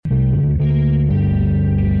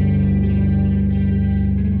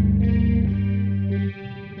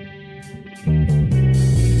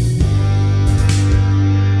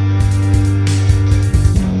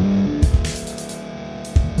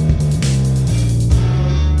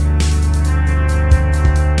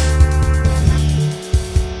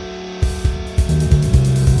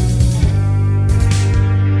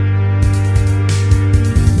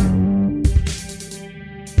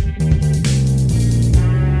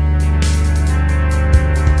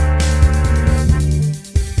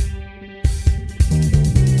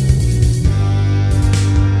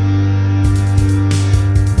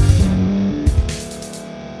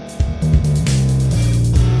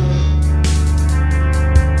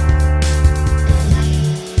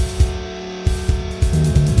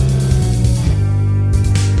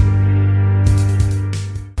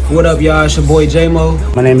What up, y'all? It's your boy J-Mo.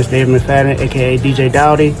 My name is David McFadden, a.k.a. DJ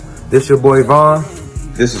Dowdy. This your boy Vaughn.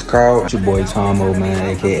 This is Carl. It's your boy Tomo,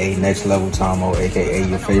 man, a.k.a. Next Level Tomo, a.k.a.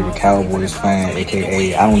 your favorite Cowboys fan,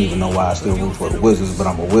 a.k.a. I don't even know why I still root for the Wizards, but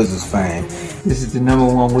I'm a Wizards fan. This is the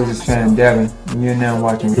 #1 Wizards fan, Devin, and you're now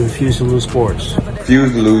watching Refuse to Lose Sports.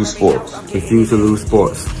 Refuse to lose sports. Refuse to lose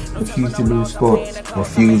sports. Refuse to Lose Sports.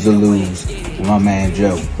 Refuse to lose. With my man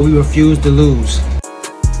Joe. We refuse to lose.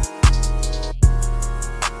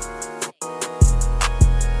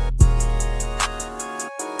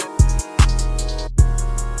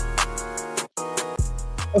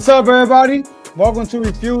 What's up, everybody? Welcome to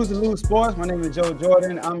Refuse to Lose Sports. My name is Joe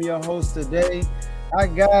Jordan. I'm your host today. I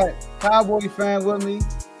got Cowboy fan with me,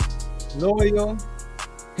 loyal,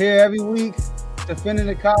 here every week, defending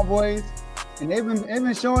the Cowboys, and they've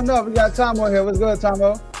been showing up. We got Tomo here. What's good,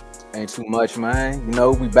 Tomo? Ain't too much, man. You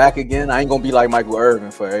know, we back again. I ain't gonna be like Michael Irvin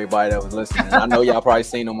for everybody that was listening. I know y'all probably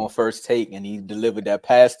seen him on First Take, and he delivered that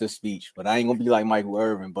pastor speech, but I ain't gonna be like Michael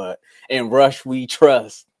Irvin. But in Rush, we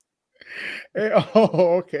trust. Hey,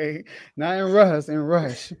 oh, okay. Not in Rush, in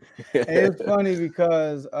Rush. It's funny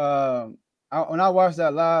because when I watched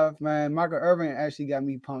that live, man, Michael Irvin actually got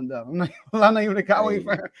me pumped up. I'm not even a Cowboy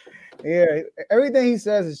fan. Yeah, everything he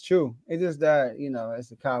says is true. It's just that, you know, it's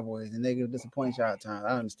the Cowboys and they can disappoint y'all at times.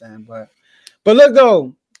 I understand, but look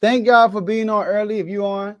though, thank y'all for being on early. If you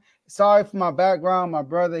on, sorry for my background. My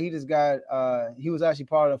brother, he just got he was actually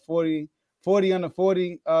part of the 40 under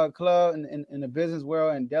 40 club in the business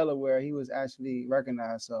world in Delaware. He was actually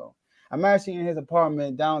recognized. So I'm actually in his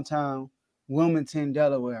apartment downtown Wilmington,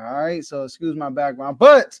 Delaware. All right. So excuse my background.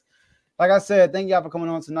 But like I said, thank y'all for coming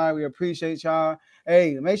on tonight. We appreciate y'all.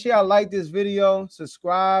 Hey, make sure y'all like this video,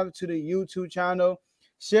 subscribe to the YouTube channel,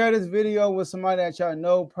 share this video with somebody that y'all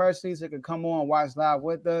know personally so they can come on and watch live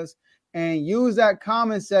with us. And use that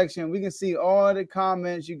comment section. We can see all the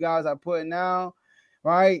comments you guys are putting now.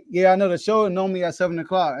 Right? Yeah, I know the show is normally at 7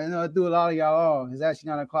 o'clock. I know I threw a lot of y'all off. It's actually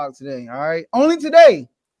 9 o'clock today. All right. Only today.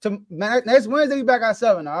 Next Wednesday, we back at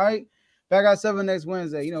 7. All right. Back at 7 next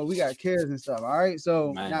Wednesday. You know, we got kids and stuff. All right.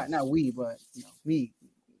 So not we, but you know, me.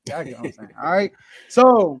 I get what I'm saying. All right.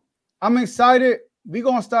 So I'm excited. We're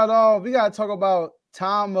gonna start off. We gotta talk about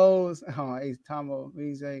Tomo's. Oh, hey, Tomo.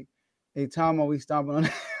 We say, hey, Tomo, we stomping on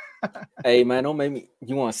that. Hey man, don't make me.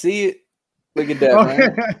 You want to see it? Look at that,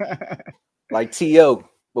 man. Like T.O.,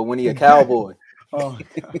 but when he a Cowboy. Oh, all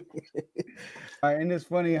right, and it's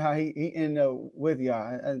funny how he ended up with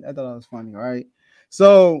y'all. I thought it was funny. All right.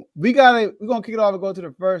 So we're gonna kick it off and go to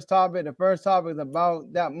the first topic. The first topic is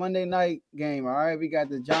about that Monday night game. All right. We got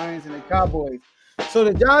the Giants and the Cowboys. So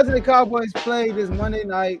the Giants and the Cowboys played this Monday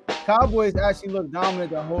night. Cowboys actually looked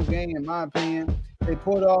dominant the whole game, in my opinion. They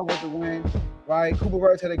pulled off with the win. Right, Cooper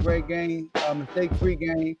Rush had a great game, mistake-free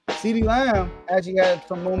game. CeeDee Lamb actually had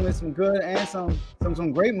some moments, some good and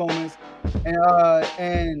some great moments,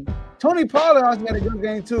 and Tony Pollard actually had a good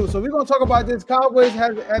game too. So we're gonna talk about this. Cowboys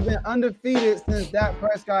have been undefeated since Dak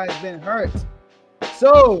Prescott has been hurt.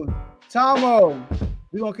 So Tomo,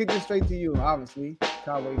 we're gonna kick this straight to you, obviously,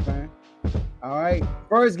 Cowboy fan. All right,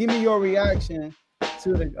 first, give me your reaction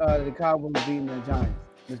to the Cowboys beating the Giants.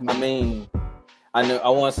 I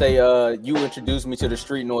want to say you introduced me to the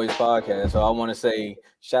Street Noise podcast, so I want to say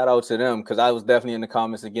shout out to them because I was definitely in the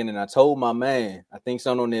comments again, and I told my man, I think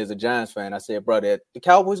someone on there is a Giants fan, I said, brother, the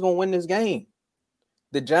Cowboys going to win this game.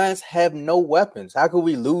 The Giants have no weapons. How could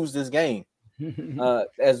we lose this game?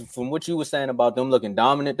 As from what you were saying about them looking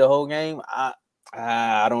dominant the whole game,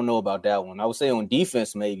 I don't know about that one. I would say on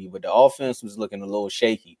defense maybe, but the offense was looking a little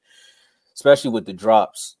shaky, especially with the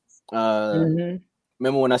drops.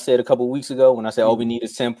 Remember when I said a couple of weeks ago when I said all we need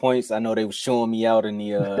is 10 points? I know they were showing me out in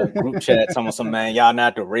the group chat, telling some man, y'all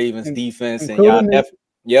not the Ravens defense, and y'all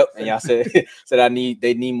and y'all said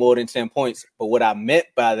they need more than 10 points. But what I meant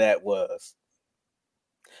by that was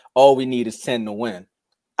all we need is 10 to win.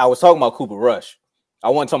 I was talking about Cooper Rush. I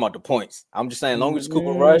wasn't talking about the points. I'm just saying, as long as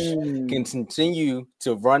Cooper Rush can continue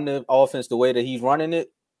to run the offense the way that he's running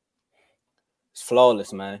it, it's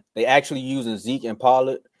flawless, man. They actually using Zeke and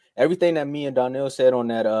Pollard. Everything that me and Donnell said on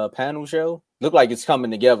that panel show looked like it's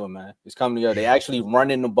coming together, man. It's coming together. They actually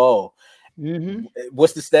running the ball.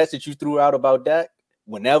 What's the stats that you threw out about that?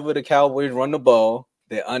 Whenever the Cowboys run the ball,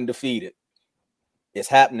 they're undefeated. It's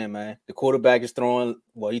happening, man. The quarterback is throwing.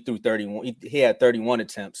 Well, he threw 31. He had 31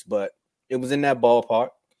 attempts, but it was in that ballpark.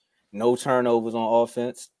 No turnovers on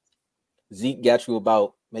offense. Zeke got you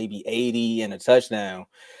about maybe 80 and a touchdown,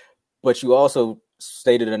 but you also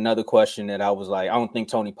stated another question that I was like, I don't think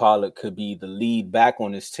Tony Pollard could be the lead back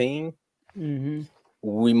on this team.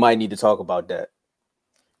 We might need to talk about that.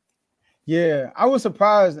 Yeah, I was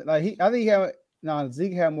surprised. Like I think he had No,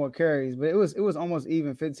 Zeke had more carries, but it was almost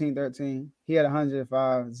even 15-13. He had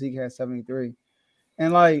 105. Zeke had 73.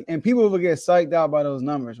 And people will get psyched out by those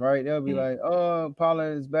numbers, right? They'll be like, "Oh,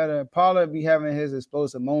 Pollard is better." Pollard be having his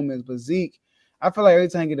explosive moments, but Zeke, I feel like every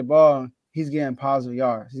time he get the ball, he's getting positive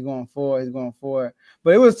yards. He's going forward. He's going forward.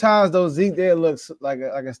 But it was times though Zeke there looks like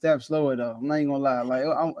a step slower though. I'm not even gonna lie.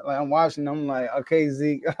 I'm watching. I'm like, okay,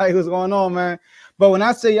 Zeke, like what's going on, man? But when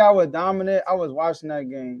I say y'all were dominant, I was watching that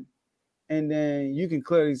game, and then you can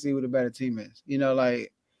clearly see who the better team is.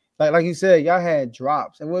 Like you said, y'all had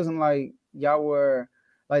drops. It wasn't like y'all were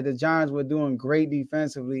like the Giants were doing great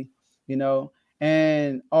defensively,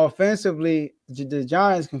 and offensively, the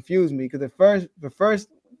Giants confused me because the first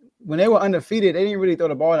when they were undefeated, they didn't really throw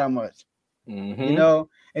the ball that much, and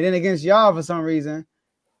then against y'all for some reason,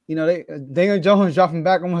 Daniel Jones dropping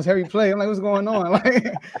back almost every play. I'm like, what's going on?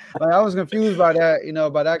 Like I was confused by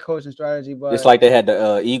that, by that coaching strategy. But it's like they had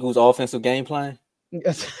the Eagles offensive game plan.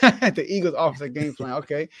 The Eagles offensive game plan.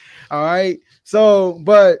 Okay, all right. So,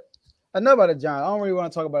 but enough about the Giants. I don't really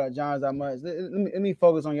want to talk about the Giants that much. Let me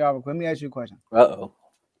focus on y'all real quick. Let me ask you a question. Uh-oh.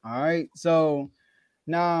 All right. So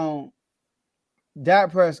now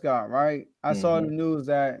Dak Prescott, right? I saw in the news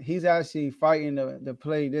that he's actually fighting to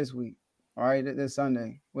play this week, all right, this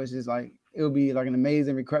Sunday, which is like it'll be like an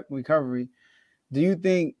amazing recovery. Do you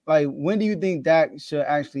think when do you think Dak should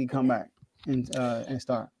actually come back and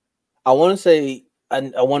start? I want to say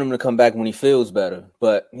I want him to come back when he feels better,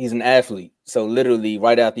 but he's an athlete. So literally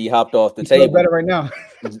right after he hopped off the table. Better right now.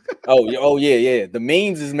 oh yeah. The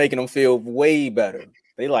memes is making him feel way better.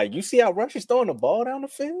 They like, you see how Rush is throwing the ball down the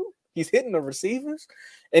field? He's hitting the receivers.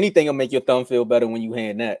 Anything will make your thumb feel better when you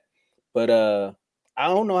hand that. But I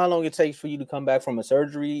don't know how long it takes for you to come back from a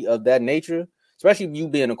surgery of that nature, especially you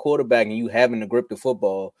being a quarterback and you having to grip the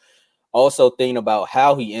football. Also thinking about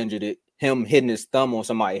how he injured it, him hitting his thumb on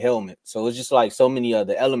somebody's helmet. So it's just like so many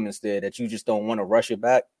other elements there that you just don't want to rush it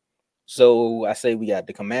back. So I say we got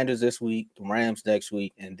the Commanders this week, the Rams next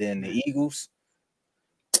week, and then the Eagles.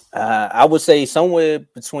 I would say somewhere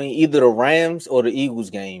between either the Rams or the Eagles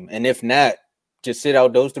game. And if not, just sit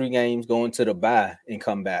out those 3 games, go into the bye, and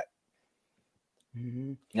come back.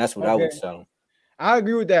 That's what I would tell them. I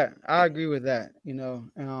agree with that.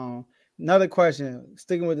 Another question,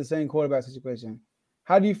 sticking with the same quarterback situation.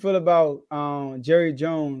 How do you feel about Jerry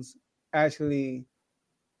Jones actually,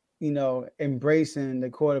 embracing the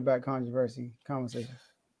quarterback conversation?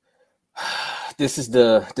 This is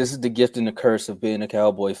the gift and the curse of being a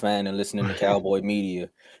Cowboy fan and listening to Cowboy media,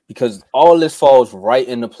 because all this falls right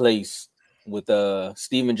into place with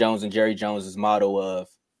Stephen Jones and Jerry Jones's motto of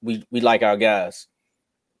we like our guys.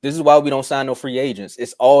 This is why we don't sign no free agents.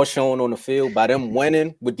 It's all shown on the field by them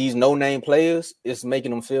winning with these no-name players. It's making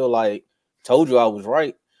them feel like, told you I was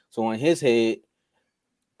right. So in his head,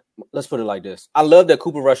 let's put it like this. I love that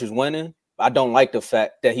Cooper Rush is winning. I don't like the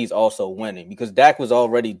fact that he's also winning, because Dak was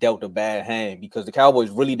already dealt a bad hand because the Cowboys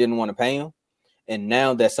really didn't want to pay him. And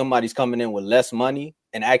now that somebody's coming in with less money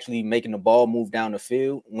and actually making the ball move down the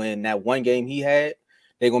field, when that one game he had,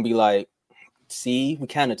 they're going to be like, see, we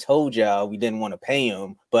kind of told y'all we didn't want to pay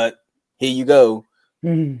him, but here you go.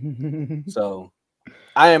 So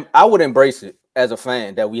I would embrace it as a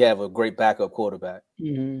fan that we have a great backup quarterback.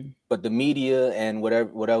 But the media and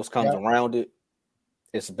what else comes around it,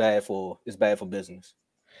 it's bad for business.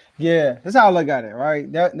 Yeah, that's how I look at it, right?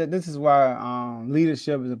 This is why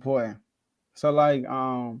leadership is important. So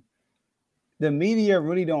the media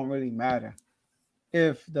don't really matter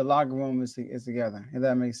if the locker room is together, if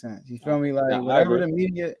that makes sense. You feel me? Like whatever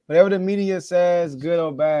the media says, good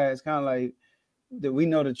or bad, it's kind of like that we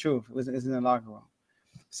know the truth. It's in the locker room.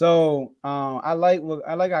 So I like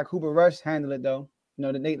how Cooper Rush handled it though.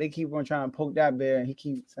 They keep on trying to poke that bear, and he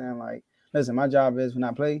keeps saying like, listen, my job is when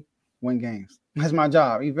I play, win games. That's my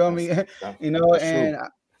job. You feel me?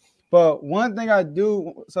 But one thing I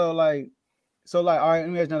do, so all right, let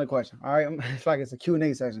me ask another question. All right, it's like it's a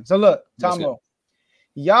Q&A session. So look, Tombo,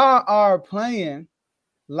 y'all are playing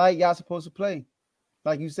like y'all supposed to play,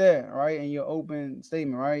 like you said, right, in your open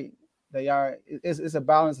statement, right? That y'all it's a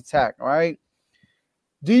balanced attack, right?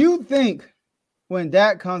 Do you think when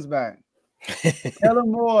Dak comes back,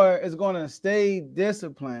 Kellen Moore is going to stay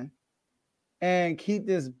disciplined and keep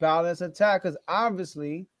this balanced attack? Because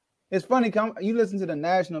obviously, it's funny. You listen to the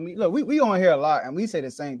national media. Look, we on here a lot, and we say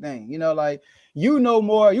the same thing.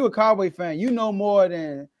 More. You a Cowboy fan. You know more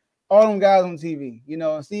than all them guys on TV.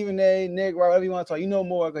 Stephen A., Nick, whatever you want to talk. You know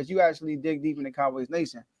more because you actually dig deep in the Cowboys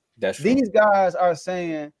nation. That's true. These guys are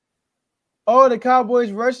saying, "Oh, the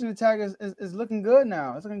Cowboys rushing attack is looking good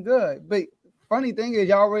now. It's looking good." But funny thing is,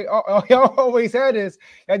 y'all always had this.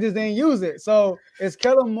 I just didn't use it. So is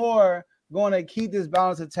Kellen Moore going to keep this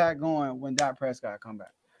balanced attack going when Dak Prescott come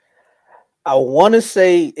back? I want to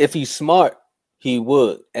say if he's smart, he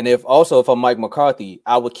would. And if I'm Mike McCarthy,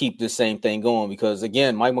 I would keep this same thing going because,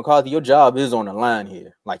 again, Mike McCarthy, your job is on the line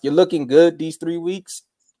here. Like, you're looking good these 3 weeks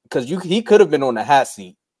because he could have been on the hot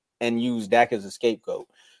seat and used Dak as a scapegoat.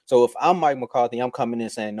 So if I'm Mike McCarthy, I'm coming in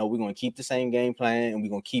saying, no, we're going to keep the same game plan and we're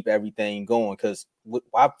going to keep everything going because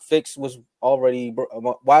why fix was already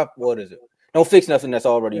what is it? Don't fix nothing that's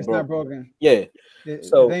already it's broken. Not broken. Yeah.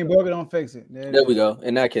 So if they ain't broken, don't fix it. There we go.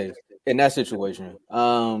 In that case, in that situation.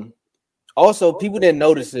 Also, people didn't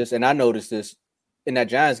notice this, and I noticed this in that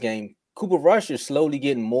Giants game. Cooper Rush is slowly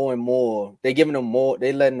getting more and more. They're giving him more.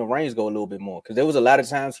 They're letting the reins go a little bit more because there was a lot of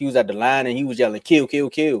times he was at the line and he was yelling, kill, kill,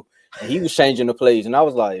 kill. And he was changing the plays. And I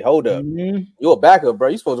was like, hold up. You're a backup, bro.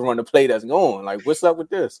 You're supposed to run the play that's going. Like, what's up with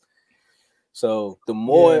this? So the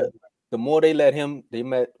more they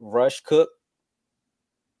let Rush cook.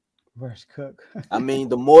 I mean,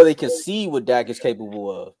 the more they can see what Dak is capable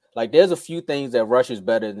of. Like, there's a few things that Rush is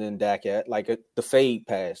better than Dak at, like the fade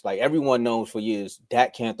pass. Like, everyone knows for years,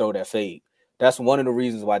 Dak can't throw that fade. That's one of the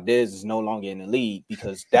reasons why Dez is no longer in the league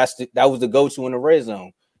because that was the go-to in the red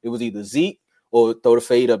zone. It was either Zeke or throw the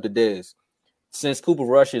fade up to Dez. Since Cooper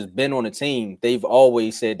Rush has been on the team, they've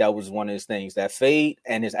always said that was one of his things, that fade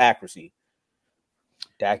and his accuracy.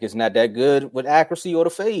 Dak is not that good with accuracy or the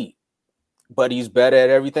fade, but he's better at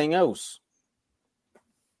everything else.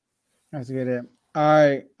 That's good. All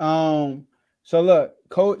right. So look,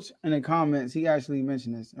 Coach in the comments, he actually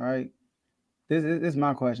mentioned this. All right. This is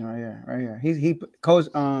my question right here. He Coach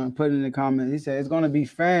put in the comments. He said it's going to be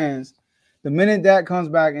fans. The minute Dak comes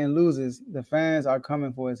back and loses, the fans are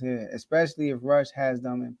coming for his head, especially if Rush has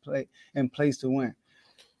them in place to win.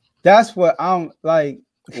 That's what I'm like.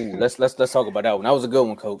 Ooh, let's talk about that one. That was a good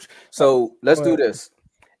one, Coach. So let's do this.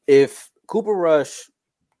 If Cooper Rush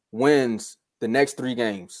wins the next 3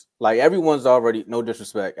 games, like everyone's already, no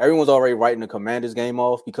disrespect, everyone's already writing the Commanders game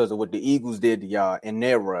off because of what the Eagles did to y'all in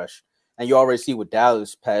their rush. And you already see what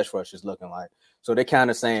Dallas pass rush is looking like. So they're kind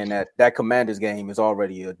of saying that Commanders game is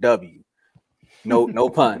already a W. No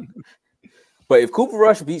pun. But if Cooper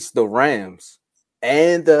Rush beats the Rams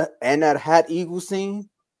and that hot Eagles team,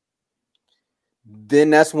 then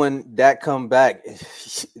that's when Dak come back.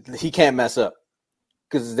 He can't mess up.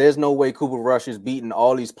 Because there's no way Cooper Rush is beating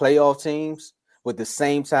all these playoff teams with the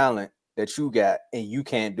same talent that you got, and you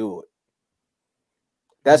can't do it.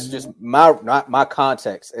 That's just not my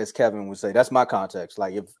context, as Kevin would say. That's my context.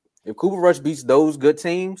 Like if Cooper Rush beats those good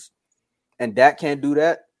teams, and Dak can't do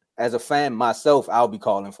that, as a fan myself, I'll be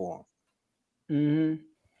calling for him.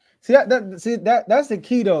 Mm-hmm. That's the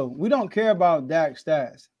key though. We don't care about Dak's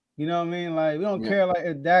stats. You know what I mean? Like we don't care like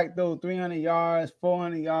if Dak throws 300 yards,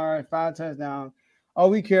 400 yards, 5 touchdowns. All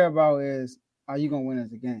we care about is, are you going to win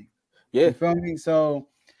as a game? Yeah. You feel me? So,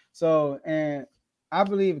 and I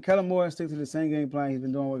believe if Kellen Moore sticks to the same game plan he's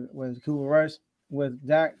been doing with Cooper Rush, with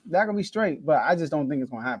Dak will be straight, but I just don't think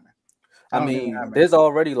it's going to happen. I mean, there's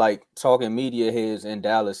already like talking media heads in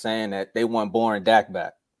Dallas saying that they want boring Dak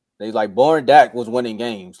back. They like boring Dak was winning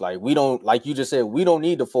games. Like we don't, like you just said, we don't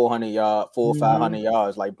need the 400 or 500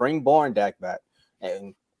 yards. Like bring boring Dak back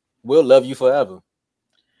and we'll love you forever.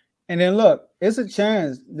 And then look, it's a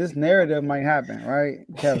chance this narrative might happen, right,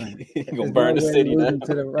 Kevin? You're gonna burn the city now.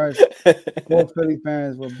 To the Rush, both Philly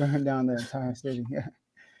fans will burn down the entire city. Yeah.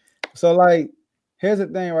 So, like, here's the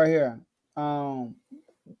thing right here.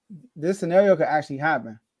 This scenario could actually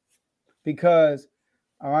happen because,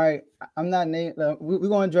 all right, I'm not named. We're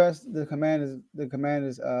going to address the Commanders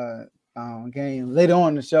game later on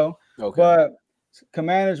in the show. Okay. But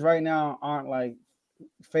Commanders right now aren't like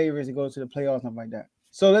favorites to go to the playoffs, something like that.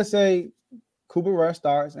 So let's say Cooper Rush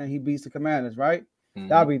starts and he beats the Commanders, right? Mm-hmm.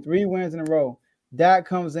 That'll be 3 wins in a row. Dak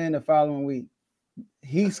comes in the following week.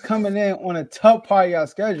 He's coming in on a tough part of your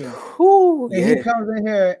schedule. Ooh, and he comes in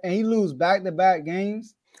here and he loses back-to-back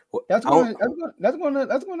games. That's gonna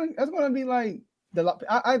be like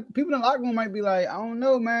people in the locker room might be like, I don't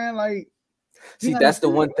know, man. Like, see, that's the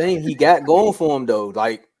one thing he got going for him though.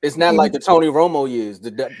 Like, it's not like the Tony Romo years.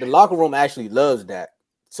 The locker room actually loves Dak.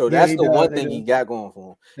 So that's the one thing he got going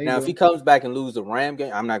for him. Now, if he comes back and loses the Ram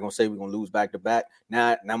game, I'm not gonna say we're gonna lose back to back.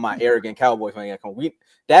 Now my arrogant Cowboy fan got come.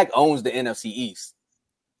 Dak owns the NFC East.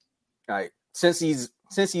 Like since he's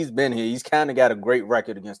been here, he's kind of got a great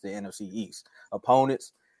record against the NFC East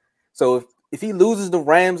opponents. So if he loses the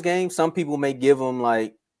Rams game, some people may give him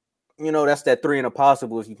like, that's that 3 and a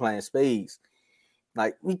possible if you're playing spades.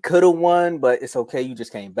 Like we could have won, but it's okay. You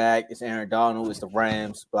just came back. It's Aaron Donald. It's the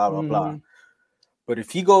Rams. Blah blah blah. But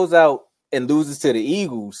if he goes out and loses to the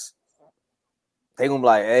Eagles, they're going to be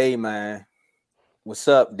like, hey, man, what's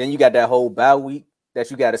up? Then you got that whole bye week that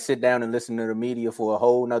you got to sit down and listen to the media for a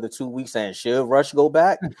whole another 2 weeks saying, should Rush go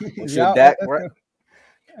back? Should Dak?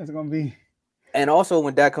 That's going to be. And also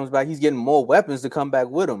when Dak comes back, he's getting more weapons to come back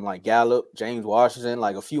with him, like Gallup, James Washington,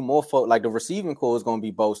 like a few more folks. Like the receiving core is going to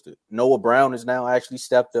be boasted. Noah Brown is now actually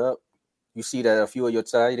stepped up. You see that a few of your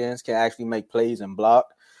tight ends can actually make plays and block.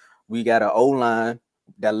 We got an O-line,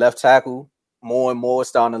 that left tackle, more and more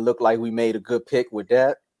starting to look like we made a good pick with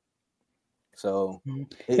that. So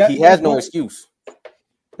he has no excuse.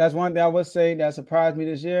 That's one thing I would say that surprised me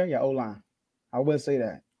this year. Yeah, O-line. I would say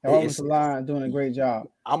that. Y'all offensive line doing a great job.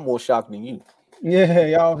 I'm more shocked than you. Yeah,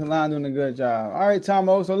 y'all offensive line doing a good job. All right,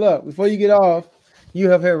 Tomo. So look, before you get off, you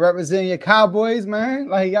have here representing your Cowboys, man.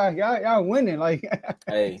 Like y'all winning. Like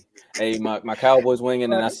hey, my Cowboys winning,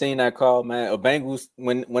 and I seen that call, man. A Bengals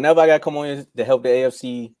whenever I got to come on here to help the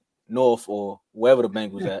AFC North or wherever the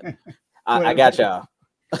Bengals at, I got y'all.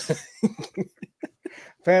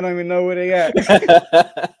 Fan don't even know where they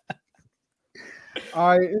at.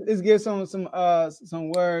 All right, let's get some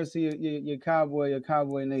words to your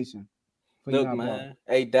Cowboy Nation. Look, man.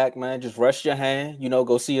 Hey, Dak, man, just rush your hand.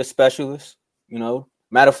 Go see a specialist.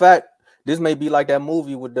 Matter of fact, this may be like that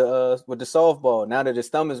movie with the softball. Now that his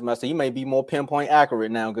thumb is messed up, he may be more pinpoint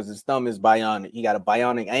accurate now because his thumb is bionic. He got a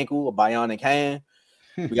bionic ankle, a bionic hand.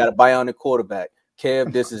 We got a bionic quarterback.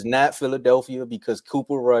 Kev, this is not Philadelphia because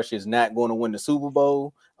Cooper Rush is not going to win the Super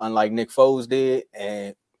Bowl, unlike Nick Foles did.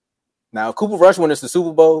 And now, if Cooper Rush wins the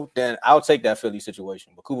Super Bowl, then I'll take that Philly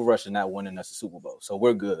situation. But Cooper Rush is not winning us the Super Bowl, so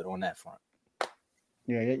we're good on that front.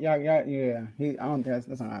 Yeah. I don't think that's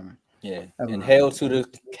not happening. Yeah, and hail to the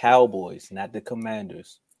Cowboys, not the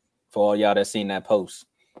Commanders. For all y'all that seen that post.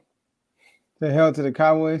 The hell to the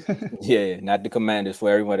Cowboys? Yeah, not the Commanders. For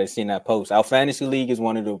everyone that seen that post. Our fantasy league is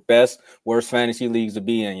one of the best, worst fantasy leagues to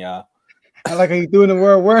be in, y'all. I like how you doing the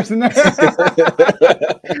word worse than that.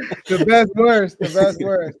 The best worst.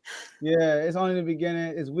 Yeah, it's only the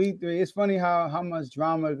beginning. It's week 3. It's funny how much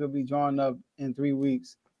drama could be drawn up in 3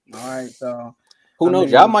 weeks. All right, so who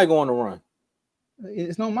knows? Y'all might go on the run.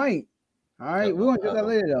 It's no Mike. All right, we're gonna get that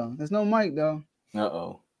later though. There's no Mike though.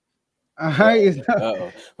 All right.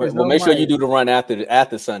 Well, make sure you do the run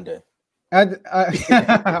after Sunday. After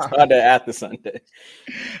Sunday.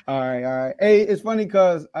 All right. Hey, it's funny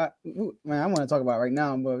because I want to talk about it right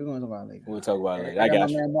now, but we're gonna talk about it later. We'll talk about it later. I got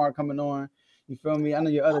my man Mark coming on. You feel me? I know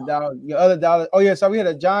your other dollar. Oh yeah, so we had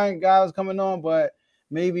a giant guy was coming on, but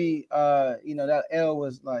maybe that L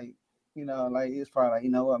was like, like it's probably like, you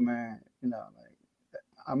know what, man,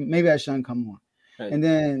 maybe I shouldn't come on. Hey. And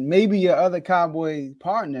then maybe your other Cowboy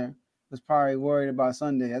partner was probably worried about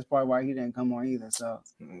Sunday. That's probably why he didn't come on either. So,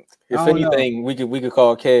 if anything, we could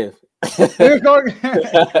call Kev.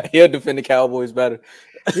 He'll defend the Cowboys better.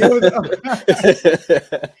 You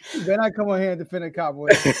better not come on here and defend the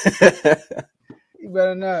Cowboys. You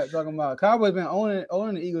better not. Talking about Cowboys been owning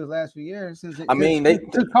the Eagles last few years since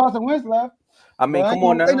Carson Wentz left. I mean, come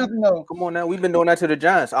on now. Come on now. We've been doing that to the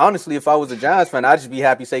Giants. Honestly, if I was a Giants fan, I'd just be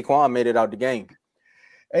happy Saquon made it out the game.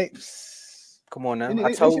 Hey, come on now.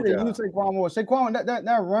 I told you. Saquon,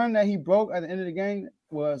 that run that he broke at the end of the game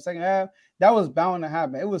was second half. That was bound to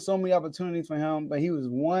happen. It was so many opportunities for him, but he was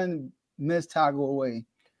one missed tackle away.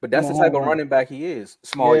 But that's the type of running back he is.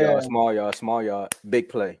 Small yard, big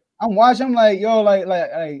play. I'm watching. I'm like, yo, like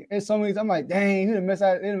it's so many. I'm like, dang, he didn't miss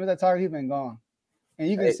that target. He's been gone. And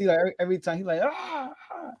you can see like every time he's like,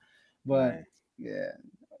 but yeah,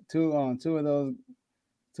 two of those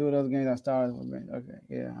games I started with. Okay,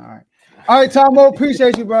 yeah, all right, Tomo,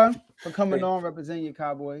 appreciate you, bro, for coming on, representing your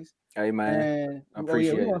Cowboys. Hey man, and I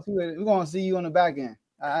appreciate it. We're gonna see you on the back end.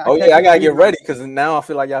 I gotta get ready because now I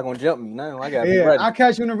feel like y'all gonna jump me. Now I gotta be ready. I'll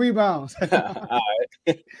catch you in the rebounds.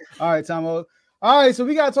 All right, Tomo. All right, so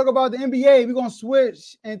we gotta talk about the NBA. We're gonna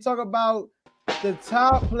switch and talk about the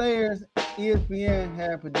top players ESPN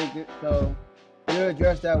had predicted. So we'll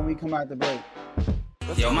address that when we come out the break.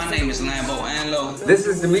 Yo, my name is Lambo Anlo. This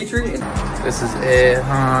is Dimitri. This is Ed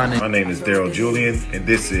Hahn. My name is Daryl Julian, and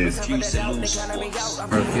this is Refuse to Lose Sports.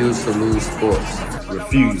 Refuse to Lose Sports.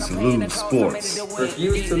 Refuse to Lose Sports.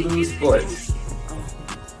 Refuse to Lose Sports.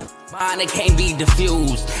 Mine, it can't be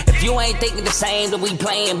diffused. If you ain't thinking the same, then we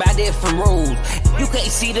playing by different rules. You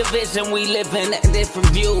can't see the vision, we living at different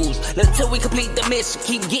views. Until we complete the mission,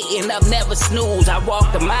 keep getting up, never snooze. I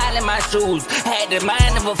walked a mile in my shoes, had the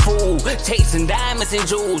mind of a fool, chasing diamonds and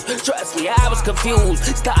jewels. Trust me, I was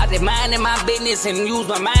confused. Started minding my business and used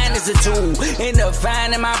my mind as a tool. Ended up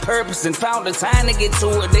finding my purpose and found the time to get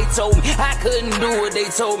to it. They told me I couldn't do it. They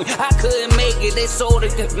told me I couldn't make it. They sold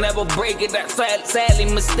it, could never break it. That's sadly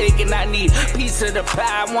mistaken. I need a piece of the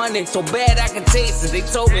pie. I want it so bad I can taste it. They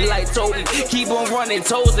told me, keep on 20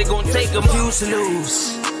 toes, they gon' take them. Refuse to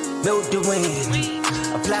lose, built to win.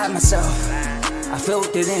 Apply myself, I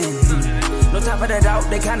felt it in. No time for the doubt,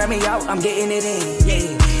 they counted me out, I'm getting it in,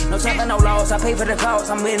 yeah. No time for no loss, I pay for the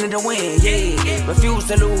cost, I'm in it to win, yeah. Refuse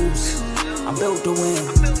to lose, I'm built to win.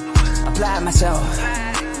 Apply myself,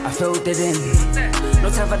 I felt it in. No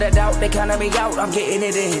time for the doubt, they counted me out, I'm getting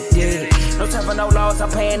it in, yeah. No time for no loss,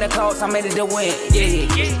 I'm paying the cost, I'm in it to win,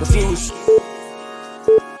 yeah. Refuse.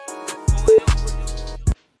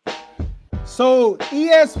 So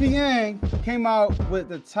ESPN came out with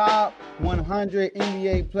the top 100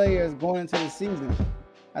 NBA players going into the season.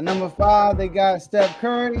 At number 5, they got Steph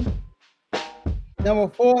Curry.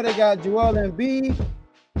 Number 4, they got Joel Embiid.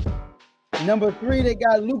 Number 3, they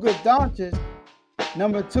got Luka Doncic.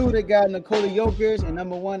 Number 2, they got Nikola Jokic. And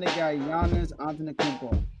number 1, they got Giannis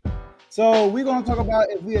Antetokounmpo. So we're going to talk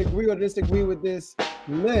about if we agree or disagree with this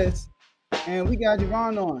list. And we got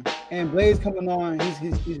Javon on. And Blaze coming on.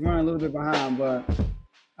 He's running a little bit behind, but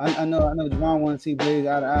I know Javon wants to see Blaze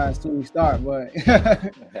out of eyes soon we start. But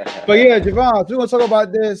but yeah, Javon, so we're gonna talk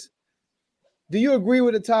about this. Do you agree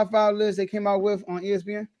with the top 5 list they came out with on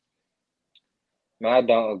ESPN? Man, I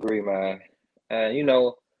don't agree, man. And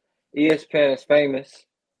ESPN is famous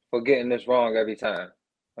for getting this wrong every time.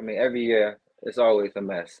 I mean, every year it's always a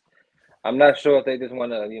mess. I'm not sure if they just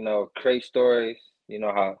want to, create stories. You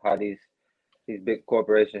know how these big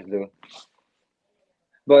corporations do.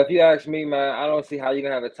 But if you ask me, man, I don't see how you're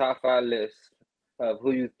going to have a top 5 list of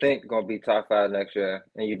who you think going to be top 5 next year,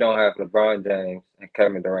 and you don't have LeBron James and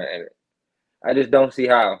Kevin Durant in it. I just don't see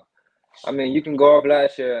how. I mean, you can go off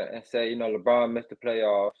last year and say, LeBron missed the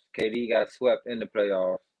playoffs, KD got swept in the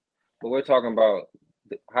playoffs, but we're talking about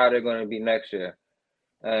how they're going to be next year.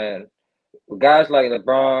 And with guys like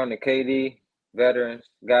LeBron and KD, veterans,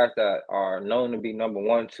 guys that are known to be number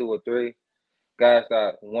 1, 2, or 3, guys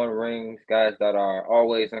that won rings, guys that are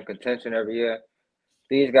always in contention every year.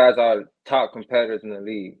 These guys are top competitors in the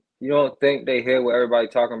league. You don't think they hear what everybody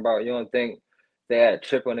talking about? You don't think they had a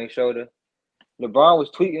chip on their shoulder? LeBron was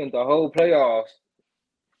tweeting the whole playoffs,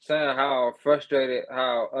 saying how frustrated,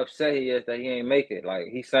 how upset he is that he ain't make it. Like,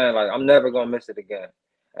 he's saying, like, I'm never gonna miss it again.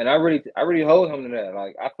 And I really hold him to that.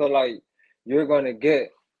 Like, I feel like you're gonna get.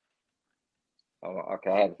 Oh, okay,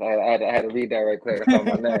 I had to read that right quick. That's on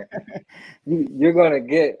my name. You're gonna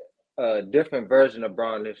get a different version of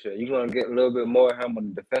Bron this year. You're gonna get a little bit more of him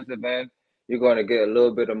on the defensive end. You're gonna get a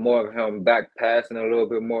little bit more of him back passing a little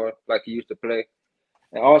bit more like he used to play.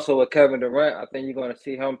 And also with Kevin Durant, I think you're gonna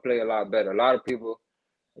see him play a lot better. A lot of people,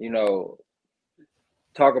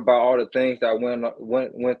 talk about all the things that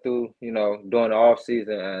went through, during the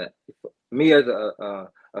offseason. And me as a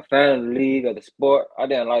fan of the league, of the sport, I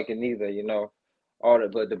didn't like it neither,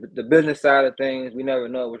 but the business side of things, we never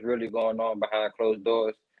know what's really going on behind closed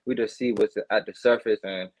doors. We just see what's at the surface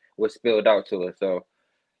and what's spilled out to us. So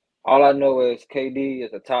all I know is KD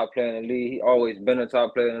is a top player in the league. He always been a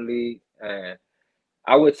top player in the league. And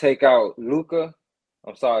I would take out Luka.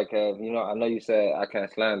 I'm sorry, Kev. I know you said I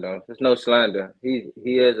can't slander him. There's no slander. He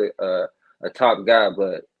is a top guy,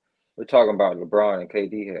 but we're talking about LeBron and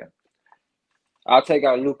KD here. I'll take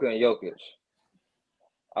out Luka and Jokic.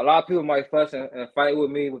 A lot of people might fuss and fight with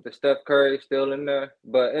me with the Steph Curry still in there,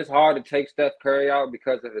 but it's hard to take Steph Curry out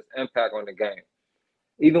because of his impact on the game.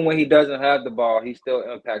 Even when he doesn't have the ball, he's still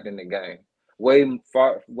impacting the game. Way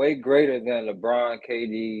greater than LeBron,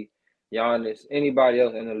 KD, Giannis, anybody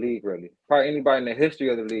else in the league, really. Probably anybody in the history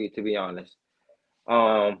of the league, to be honest.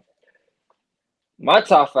 My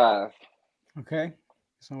top 5. Okay.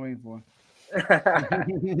 That's what I'm waiting for.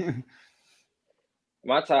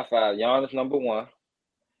 My top 5, Giannis number 1.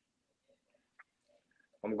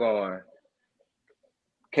 I'm going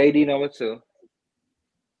KD number 2,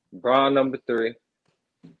 Bron number 3,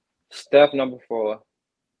 Steph number 4,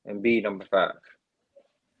 and B number 5.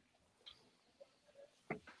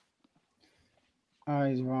 All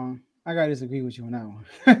right, Javon. I gotta disagree with you on that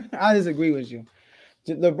one. I disagree with you.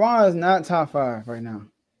 LeBron is not top 5 right now.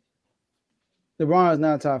 LeBron is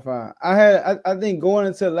not top 5. I think going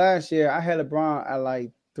into last year, I had LeBron at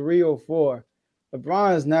like 3 or 4.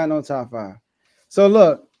 LeBron is not no top 5. So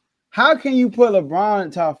look, how can you put LeBron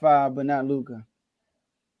in top 5 but not Luka?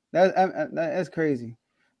 That's crazy.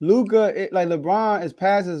 Luka, like LeBron is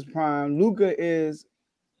past his prime. Luka is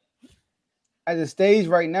at the stage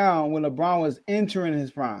right now when LeBron was entering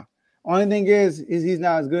his prime. Only thing is he's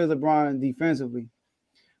not as good as LeBron defensively.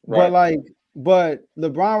 Right. But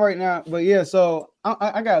LeBron right now, but yeah, so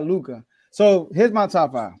I got Luka. So here's my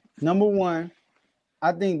top 5. Number 1,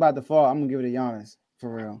 I think by default, I'm gonna give it to Giannis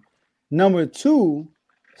for real. Number 2,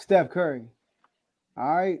 Steph Curry.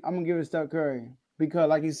 All right, I'm gonna give it to Steph Curry because,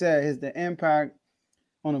 like you said, the impact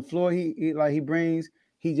on the floor. He brings.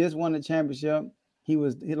 He just won the championship. He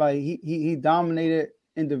dominated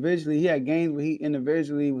individually. He had games where he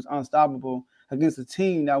individually was unstoppable against a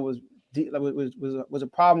team that was a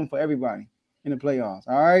problem for everybody in the playoffs.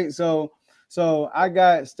 All right, so I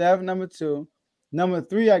got Steph number 2, number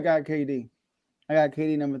 3 I got KD. I got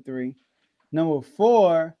KD number 3. Number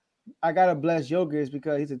 4 I gotta bless Jokic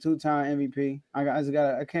because he's a 2-time MVP. I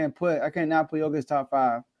can't not put Jokic top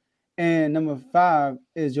 5. And number 5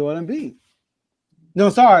 is Joel Embiid. No,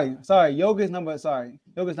 sorry. Jokic not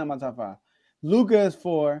my top 5. Luka is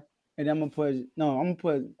 4, and I'm gonna put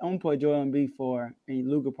Joel Embiid 4 and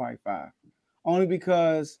Luka probably 5. Only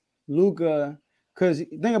because because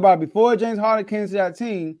think about it, before James Harden came to that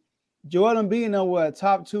team, Joel Embiid was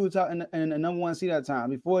top 2 and the number 1 seed at that time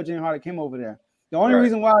before James Harden came over there. The only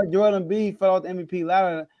reason why Joel Embiid fell off the MVP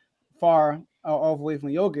ladder far off away from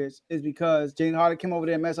Jokic is because James Harden came over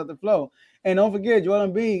there and messed up the flow. And don't forget, Joel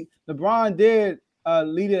Embiid, LeBron did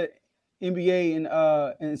lead the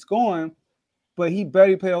NBA in scoring, but he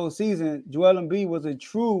barely played the whole season. Joel Embiid was a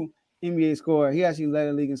true NBA scorer. He actually led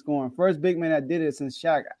the league in scoring. First big man that did it since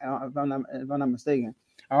Shaq, if I'm not mistaken.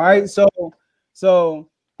 All right, so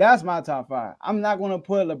that's my top 5. I'm not going to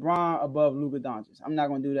put LeBron above Luka Doncic. I'm not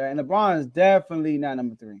going to do that. And LeBron is definitely not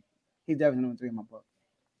number 3. He's definitely number 3 in my book.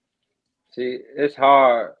 See, it's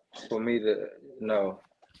hard for me to know.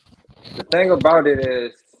 The thing about it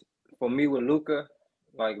is, for me with Luka,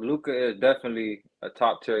 like Luka is definitely a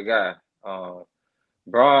top tier guy.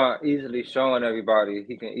 Bron easily showing everybody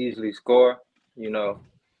he can easily score.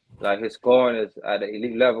 Like his scoring is at an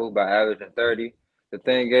elite level by averaging 30. The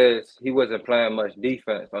thing is, he wasn't playing much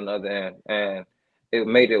defense on the other end, and it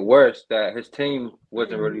made it worse that his team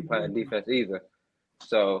wasn't really playing defense either.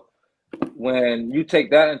 So when you take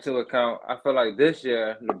that into account, I feel like this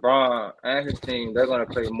year, LeBron and his team, they're going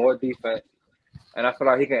to play more defense, and I feel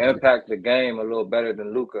like he can impact the game a little better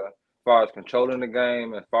than Luka as far as controlling the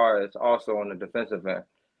game, as far as also on the defensive end.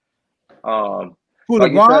 Who,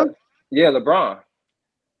 like LeBron? Yeah, LeBron.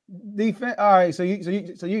 Defense. All right, so you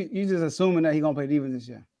just assuming that he's gonna play defense this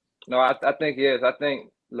year? No, I think he is. I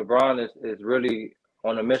think LeBron is really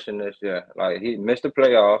on a mission this year. Like he missed the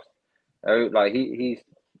playoffs. Like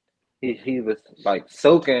he was like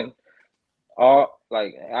soaking all.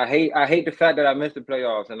 Like I hate the fact that I missed the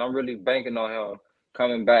playoffs, and I'm really banking on him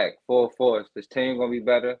coming back full force. This team gonna be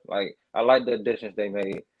better. Like I like the additions they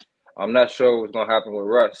made. I'm not sure what's gonna happen with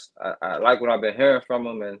Russ. I like what I've been hearing from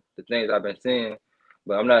him and the things I've been seeing.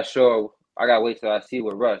 But I'm not sure. I gotta wait till I see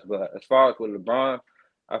with Russ. But as far as with LeBron,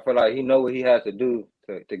 I feel like he know what he has to do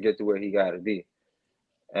to get to where he got to be.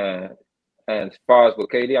 And as far as with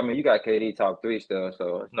KD, I mean, you got KD top 3 still,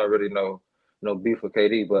 so it's not really no beef with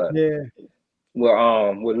KD. But yeah,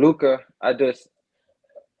 with Luka,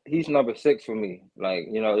 he's number 6 for me. Like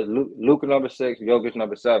Luka number 6, Jokic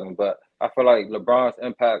number 7. But I feel like LeBron's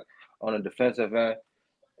impact on the defensive end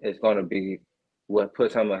is going to be what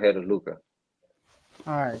puts him ahead of Luka.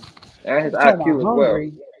 All right. And his IQ as well.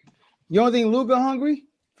 You don't think Luka hungry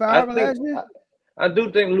for last year? I do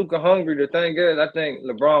think Luka hungry. The thing is, I think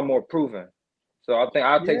LeBron more proven. So I think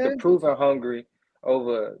I'll take the proven hungry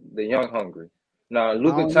over the young hungry. Now,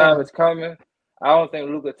 Luka time is coming. I don't think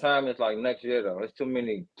Luka time is like next year, though. It's too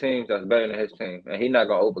many teams that's better than his team. And he's not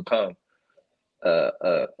going to overcome.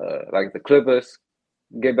 Like the Clippers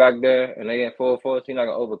get back there and they in full force, he's not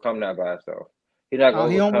going to overcome that by himself. He's not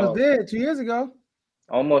going to overcome. He almost did 2 years ago.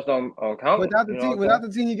 Almost on count. Without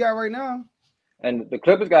the team he got right now. And the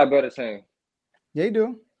Clippers got a better team. They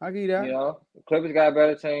do. I give you that. The Clippers got a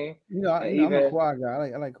better team. I'm a Kawhi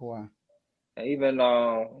guy. I like Kawhi. And even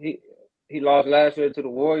he lost last year to the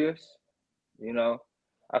Warriors.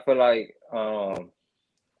 I feel like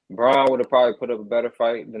Bron would have probably put up a better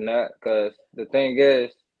fight than that because the thing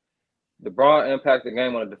is, LeBron impacts the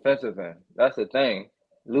game on the defensive end. That's the thing.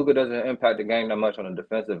 Luka doesn't impact the game that much on the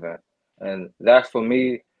defensive end. And that's, for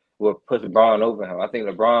me, what puts LeBron over him. I think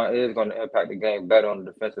LeBron is going to impact the game better on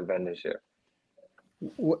the defensive end this year.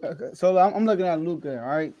 So I'm looking at Luka, all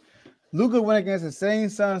right? Luka went against the same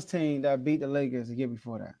Suns team that beat the Lakers the year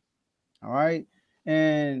before that, all right?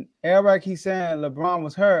 And everybody keeps saying LeBron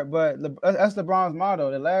was hurt, but that's LeBron's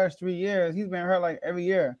motto. The last 3 years, he's been hurt like every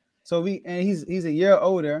year. So he's a year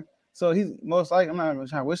older, so he's most likely, I'm not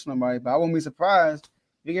trying to wish nobody, but I won't be surprised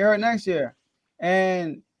if he get hurt next year.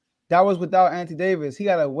 And that was without Anthony Davis. He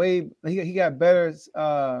got he got better.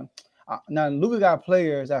 Now Luka got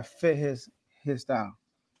players that fit his style.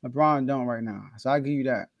 LeBron don't right now, so I give you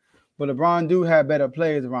that. But LeBron do have better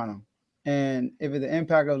players around him, and if the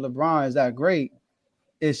impact of LeBron is that great,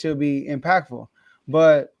 it should be impactful.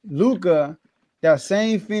 But Luka, that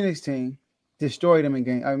same Phoenix team destroyed them in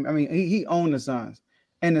game. I mean, he owned the Suns,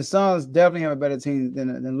 and the Suns definitely have a better team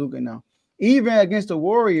than Luka now. Even against the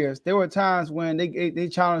Warriors, there were times when they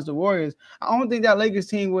challenged the Warriors. I don't think that Lakers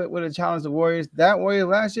team would have challenged the Warriors. That Warriors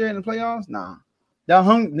last year in the playoffs, nah. That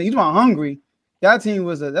you talking hungry? That team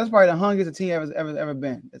that's probably the hungriest team ever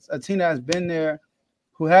been. It's a team that has been there,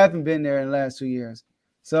 who haven't been there in the last 2 years.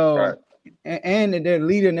 So, Right. and their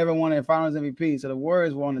leader never won a Finals MVP. So the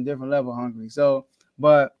Warriors were on a different level, hungry. So,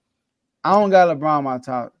 but I don't got LeBron in my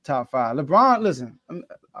top five. LeBron, listen,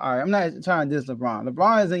 all right, I'm not trying to diss LeBron.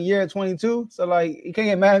 LeBron is in year 22, so like you can't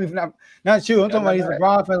get mad at me for not you. I'm talking about these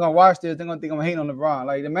LeBron fans gonna watch this. They're gonna think I'm hating on LeBron.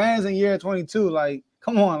 Like the man's in year 22. Like,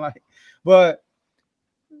 come on, like, but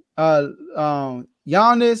Giannis,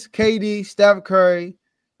 KD, Steph Curry.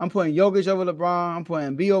 I'm putting Jokic over LeBron. I'm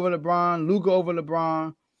putting B over LeBron, Luka over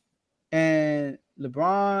LeBron, and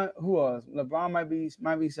LeBron. Who else? LeBron might be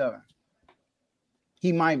 7.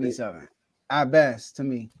 He might be 7 at best to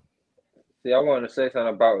me. See, I wanted to say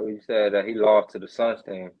something about what you said that he lost to the Suns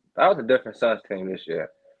team. That was a different Suns team this year.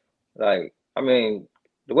 Like, I mean,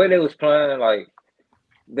 the way they was playing, like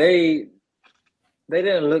they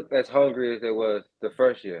didn't look as hungry as they was the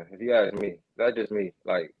first year. If you ask me, that's just me.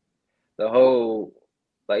 Like the whole,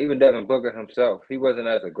 like even Devin Booker himself, he wasn't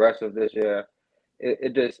as aggressive this year.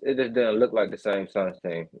 It just didn't look like the same Suns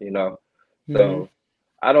team, you know. Mm-hmm. So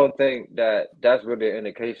I don't think that's really an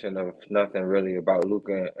indication of nothing really about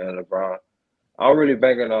Luka and LeBron. I'm really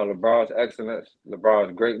banking on LeBron's excellence,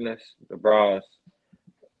 LeBron's greatness, LeBron's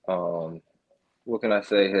what can I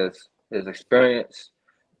say, his experience,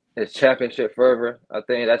 his championship fervor. I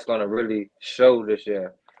think that's gonna really show this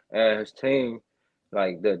year. And his team,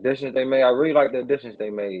 like the additions they made, I really like the additions they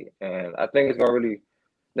made. And I think it's gonna really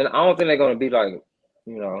then I don't think they're gonna be like,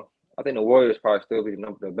 you know, I think the Warriors probably still be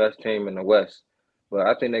the best team in the West. But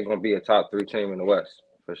I think they're gonna be a top 3 team in the West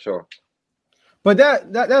for sure. But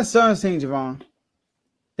that Suns team, Javon,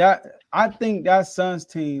 I think that Suns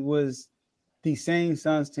team was the same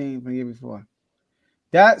Suns team from the year before.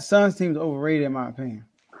 That Suns team is overrated in my opinion.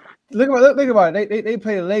 Think about it. They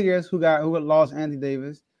played the Lakers who lost Anthony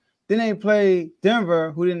Davis. Then they played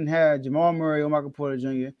Denver who didn't have Jamal Murray or Michael Porter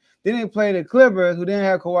Jr. Then they played the Clippers who didn't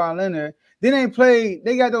have Kawhi Leonard. Then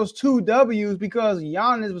they got those 2 W's because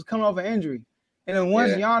Giannis was coming off an injury. And then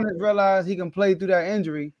once Giannis realized he can play through that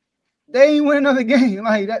injury, they ain't win another game.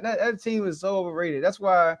 Like that team was so overrated. That's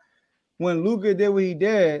why when Luka did what he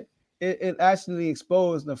did, it actually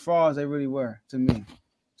exposed the frauds they really were to me.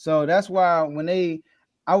 So that's why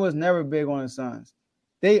I was never big on the Suns.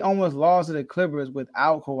 They almost lost to the Clippers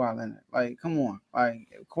without Kawhi Leonard. Like, come on. Like,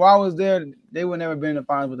 if Kawhi was there, they would never been in the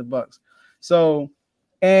finals with the Bucks. So,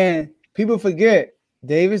 and people forget,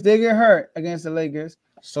 Davis did get hurt against the Lakers.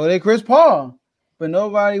 So did Chris Paul. But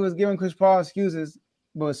nobody was giving Chris Paul excuses.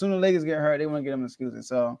 But as soon as the Lakers get hurt, they want to give him excuses.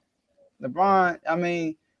 So, LeBron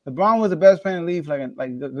was the best player in the league for like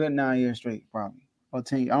a good 9 years straight, probably. Or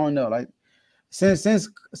 10 years. I don't know. Like, since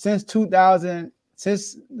 2000,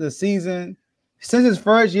 since his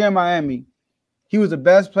first year in Miami, he was the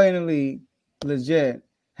best player in the league, legit,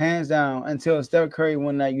 hands down, until Steph Curry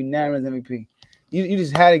won that unanimous MVP. You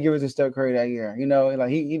just had to give it to Steph Curry that year. You know, like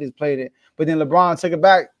he just played it. But then LeBron took it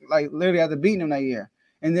back, like literally after beating him that year.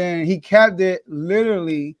 And then he kept it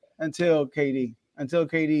literally until KD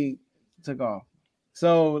took off.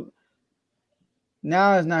 So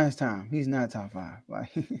now it's not his time. He's not top 5. Like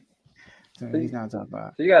he's not top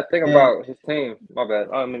 5. So you gotta think about his team. My bad.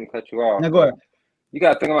 I don't mean to cut you off. No, go ahead. You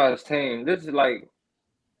gotta think about his team. This is like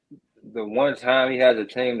the one time he has a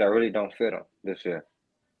team that really don't fit him this year.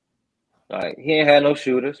 Like he ain't had no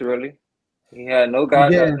shooters really. He had no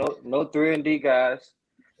guys, no 3-and-D guys.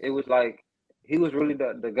 It was like he was really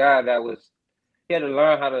the guy that was. He had to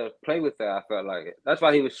learn how to play with that. I felt like it. That's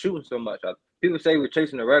why he was shooting so much. People say he was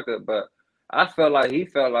chasing the record, but I felt like he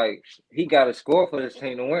got to score for this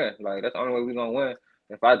team to win. Like that's the only way we're gonna win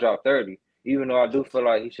if I drop 30. Even though I do feel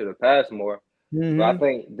like he should have passed more. Mm-hmm. But I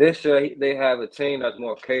think this year they have a team that's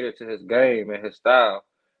more catered to his game and his style.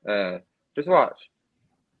 And just watch.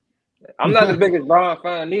 I'm not the biggest Bron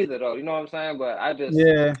fan either, though. You know what I'm saying? But I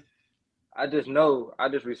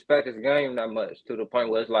just respect his game that much to the point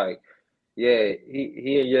where it's like, yeah,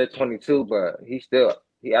 he in year 22, but he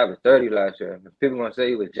averaged 30 last year. People gonna say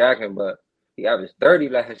he was jacking, but he averaged 30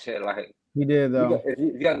 last year. Like he did though. If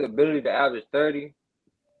you got the ability to average 30,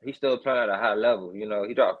 he's still playing at a high level. You know,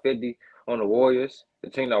 he dropped 50 on the Warriors, the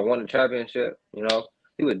team that won the championship. You know,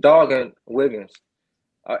 he was dogging Wiggins.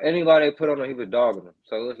 Anybody they put on him, he was dogging them.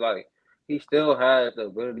 So it's like he still has the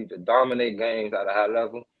ability to dominate games at a high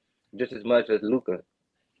level, just as much as Luka.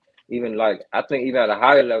 Even like I think even at a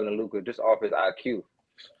higher level than Luka, just off his IQ.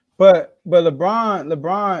 But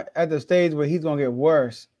LeBron at the stage where he's gonna get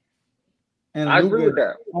worse, and I agree with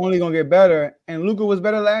Luka that. only gonna get better. And Luka was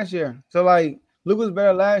better last year, so like Luka was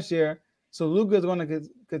better last year, so Luka's gonna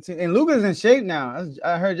continue. And Luka's in shape now.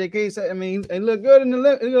 I heard JK say. I mean, he looked good in the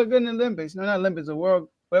Olympics. No, not Olympics, the World,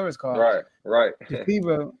 whatever it's called. Right. The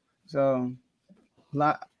FIBA. So,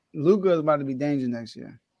 Luka is about to be dangerous next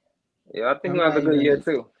year. Yeah, I think he'll have a good year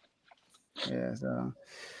too. Yeah. So.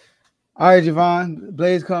 All right, Javon.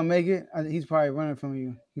 Blaze couldn't make it. He's probably running from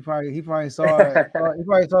you. He probably saw it. He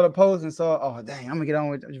probably saw the post and saw, oh dang, I'm gonna get on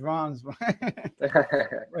with Javon's. But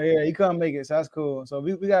yeah, he couldn't make it, so that's cool. So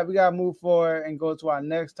we got to move forward and go to our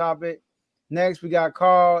next topic. Next, we got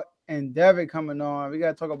Carl and Devin coming on. We got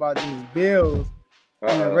to talk about these Bills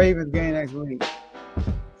and the Ravens game next week.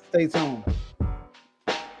 Stay tuned.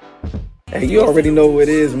 Hey, you already know what it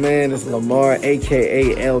is, man. It's Lamar,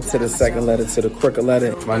 a.k.a. L to the second letter to the crooked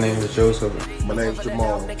letter. My name is Joseph. My name is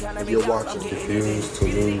Jamal. And you're watching Refuse to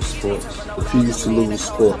Lose Sports. Refuse to Lose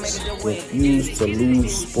Sports. Refuse to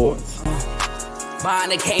Lose Sports.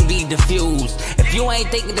 Mine can't be diffused. If you ain't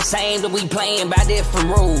thinking the same, then we playing by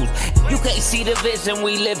different rules. You can't see the vision,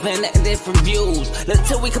 we living at different views.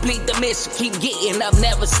 Until we complete the mission, keep getting up,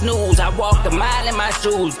 never snooze. I walked a mile in my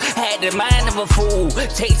shoes, had the mind of a fool,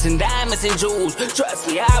 chasing diamonds and jewels. Trust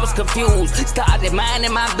me, I was confused. Started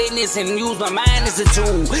minding my business and used my mind as a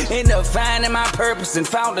tool. Ended up finding my purpose and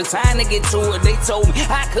found the time to get to it. They told me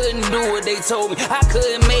I couldn't do it. They told me I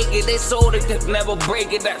couldn't make it. They sold it, could never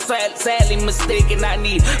break it. That's sadly mistaken. I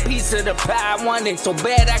need a piece of the pie. I want it so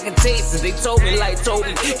bad I can taste it. They told me,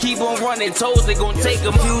 keep on running toes. They gon' take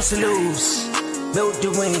them. Used to lose, built to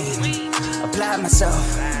win. Apply myself,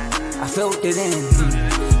 I felt it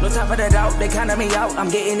in. No time for the doubt, they counted me out. I'm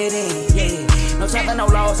getting it in, yeah. No time for no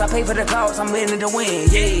loss, I pay for the cost. I'm winning to win,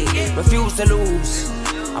 yeah. Refuse to lose,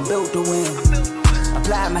 I'm built to win.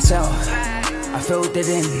 Apply myself, I felt it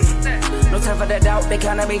in. No time for the doubt, they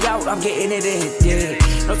counted me out. I'm getting it in, yeah.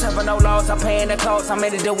 No time for no loss, I'm paying the cost. I'm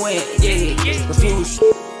in it to win, yeah. Refuse.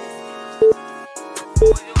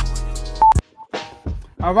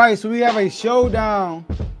 All right, so we have a showdown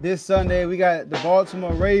this Sunday. We got the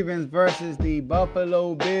Baltimore Ravens versus the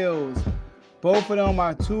Buffalo Bills. Both of them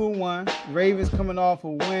are 2-1. Ravens coming off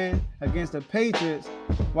a win against the Patriots,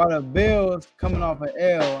 while the Bills coming off an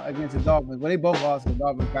L against the Dolphins. Well, they both lost to the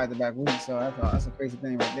Dolphins back-to-back weeks, so that's a crazy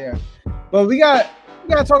thing right there. But we got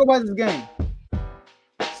to talk about this game.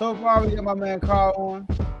 So far, we got my man Carl on.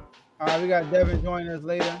 All right, we got Devin joining us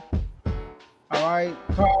later. All right,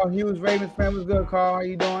 Carl Hughes, Ravens fan. What's good, Carl? How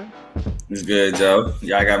you doing? It's good, Joe.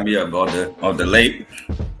 Y'all got me up on the late.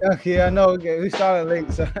 Okay, I know. Okay, we started late,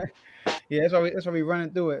 so yeah, that's why we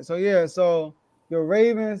running through it. So yeah, so your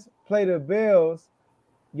Ravens play the Bills.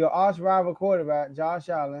 Your arch rival quarterback, Josh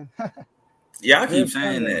Allen. Yeah, I keep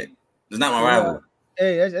saying that. It's not my rival.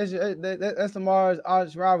 Hey, that's Lamar's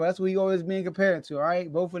arch rival. That's what he always being compared to, all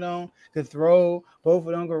right? Both of them could throw. Both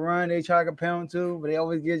of them could run. They try to compare him to, but they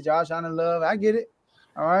always get Josh Allen love. I get it,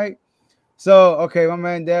 all right? So, okay, my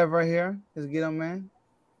man Dev right here. Let's get him, man.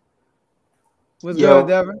 What's good,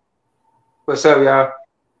 Devin? What's up, y'all?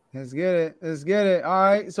 Let's get it. All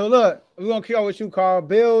right. So, look, we're going to kick off with you, Carl.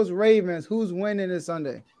 Bills, Ravens. Who's winning this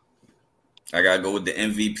Sunday? I got to go with the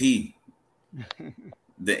MVP.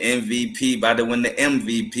 The MVP about to win the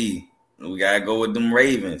MVP. We got to go with them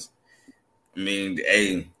Ravens. I mean,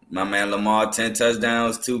 hey, my man Lamar, 10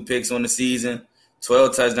 touchdowns, 2 picks on the season,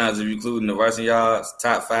 12 touchdowns if you including the rushing yards,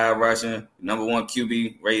 top 5 rushing, number 1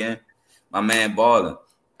 QB rating. My man balling.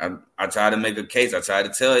 I tried to make a case. I tried to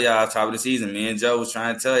tell y'all top of the season. Me and Joe was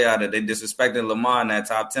trying to tell y'all that they disrespected Lamar in that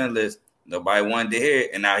top 10 list. Nobody wanted to hear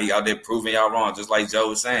it, and now he out there proving y'all wrong, just like Joe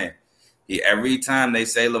was saying. Every time they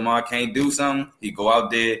say Lamar can't do something, he go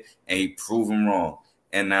out there and he prove them wrong.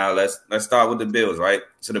 And now let's start with the Bills, right?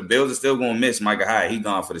 So the Bills are still going to miss Micah Hyde. He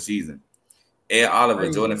gone for the season. Ed Oliver,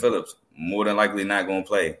 Jordan Phillips, more than likely not going to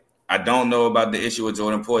play. I don't know about the issue with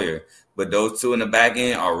Jordan Poyer, but those two in the back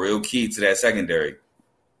end are real key to that secondary.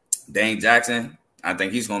 Dane Jackson, I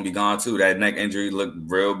think he's going to be gone too. That neck injury looked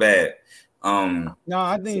real bad. No,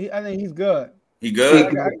 I think he's good. He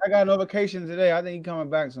good? I got a notification today. I think he's coming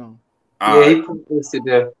back soon. He posted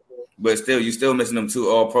there. But still, you still missing them 2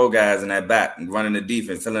 all-pro guys in that back, running the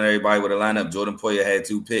defense, telling everybody what to line up. Jordan Poyer had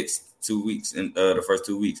 2 picks 2 weeks in the first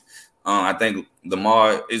 2 weeks. I think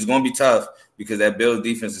Lamar is going to be tough because that Bills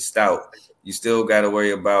defense is stout. You still got to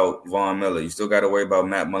worry about Von Miller. You still got to worry about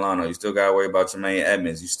Matt Milano. You still got to worry about Tremaine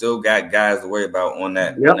Edmonds. You still got guys to worry about on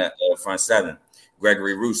that front 7.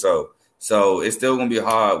 Gregory Rousseau. So it's still going to be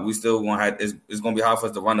hard. We still going to have it's going to be hard for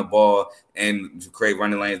us to run the ball and to create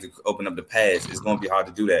running lanes to open up the pass. It's going to be hard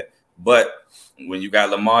to do that. But when you got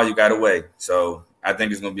Lamar, you got away. So I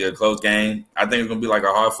think it's going to be a close game. I think it's going to be like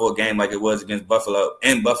a hard-fought game like it was against Buffalo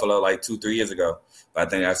like 2-3 years ago. But I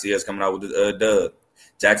think I see us coming out with the dub.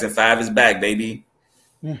 Jackson 5 is back, baby.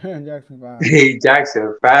 Jackson 5. Hey,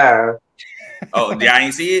 Jackson 5. Oh, yeah, I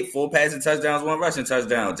ain't see it. 4 passing touchdowns, 1 rushing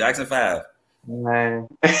touchdown. Jackson 5. Man.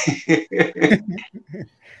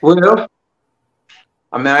 Well,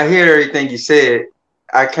 I mean, I hear everything you said.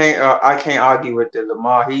 I can't argue with the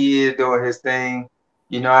Lamar. He is doing his thing.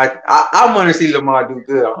 You know, I want to see Lamar do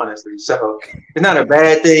good, honestly. So it's not a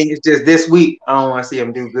bad thing. It's just this week I don't want to see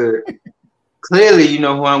him do good. Clearly, you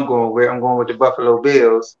know who I'm going with. I'm going with the Buffalo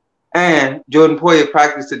Bills. And Jordan Poyer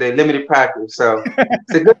practiced today, limited practice. So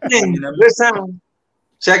it's a good thing. Good sound.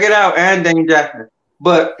 Check it out. And Dane Jackson.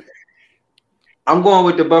 But I'm going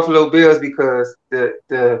with the Buffalo Bills because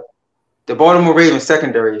the Baltimore Ravens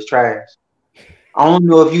secondary is trash. I don't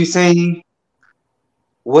know if you seen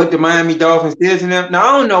what the Miami Dolphins did to them. Now,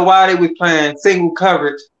 I don't know why they was playing single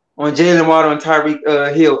coverage on Jalen Waddle and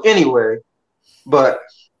Tyreek Hill anyway. But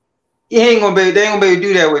they ain't gonna be able to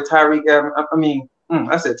do that with Tyreek Evans.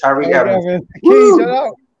 I said Tyreek Evans. Shut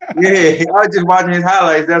up. Yeah, I was just watching his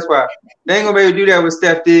highlights. That's why they ain't gonna be able to do that with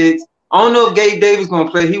Steph Diggs. I don't know if Gabe Davis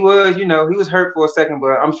gonna play. He was hurt for a second,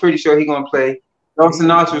 but I'm pretty sure he's gonna play. Dawson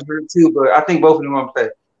Knox was hurt too, but I think both of them gonna play.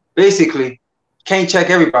 Basically, can't check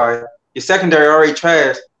everybody. Your secondary already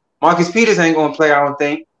trash. Marcus Peters ain't gonna play. I don't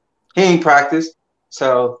think he ain't practiced.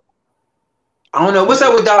 So I don't know. What's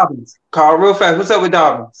up with Dobbins? Carl, real fast. What's up with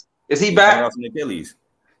Dobbins? Is he back? Off Achilles.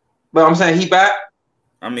 But I'm saying he back.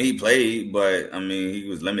 I mean, he played, but I mean, he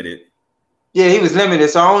was limited. Yeah, he was limited.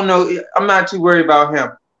 So I don't know. I'm not too worried about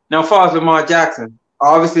him. Now, as far as Lamar Jackson,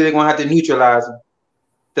 obviously they're gonna have to neutralize him.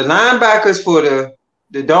 The linebackers for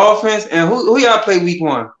the Dolphins and who y'all play week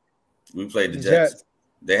 1? We played the Jets.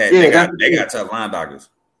 They got tough linebackers.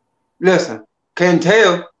 Listen, can't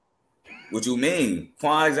tell. What you mean?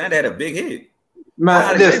 Quan Alexander had a big hit.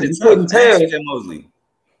 Man, listen, you couldn't tell. Mosley.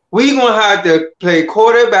 We gonna have to play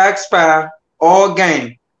quarterback spy all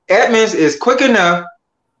game. Edmonds is quick enough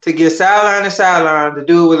to get sideline to sideline to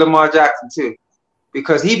do it with Lamar Jackson too,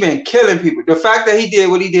 because he been killing people. The fact that he did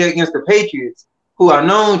what he did against the Patriots, who are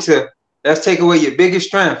known to let's take away your biggest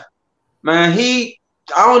strength, man.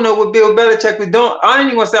 I don't know what Bill Belichick was doing. I ain't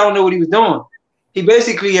even gonna say I don't know what he was doing. He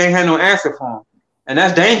basically ain't had no answer for him, and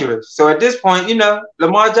that's dangerous. So at this point,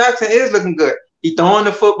 Lamar Jackson is looking good. He throwing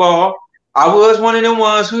the football. I was one of them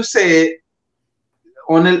ones who said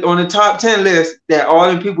on the top 10 list that all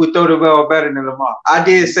them people throw the ball better than Lamar. I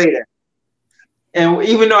did say that. And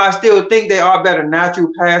even though I still think they are better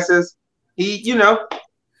natural passers, he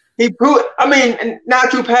proved,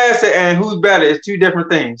 natural passer and who's better is two different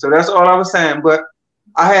things. So that's all I was saying. But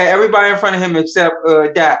I had everybody in front of him except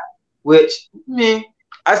Dak, which,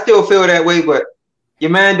 I still feel that way, but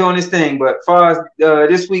your man doing his thing. But as far as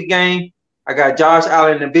this week game, I got Josh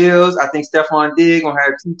Allen and the Bills. I think Stephon Diggs going to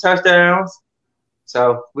have 2 touchdowns.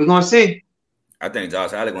 So we're going to see. I think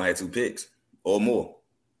Josh Allen going to have 2 picks or more.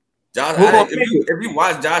 Josh Allen, if you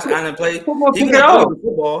watch Josh Allen play, he's going to pick up the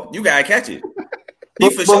football. You got to catch it.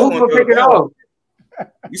 Who's going to pick it off?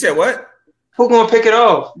 You said what? Who's going to pick it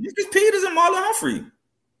off? It's Peters and Marlon Humphrey.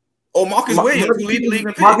 Or Marcus Williams, who lead the league in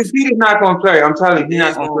picks. Marcus Peters not going to play. I'm telling you, he's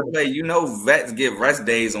not going to play. You know vets get rest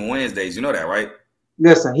days on Wednesdays. You know that, right?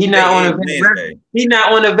 Listen, he's not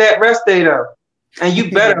on a vet rest day, though. And you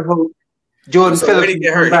better hope Jordan Phillips. When he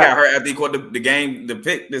get hurt? He got hurt after he caught the game, the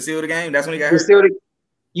pick, to seal the game. That's when he got hurt.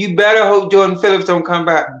 You better hope Jordan Phillips don't come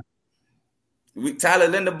back. Tyler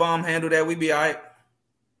Linderbaum handled that. We be all right.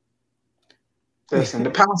 Listen, the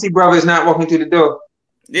Pouncey brother is not walking through the door.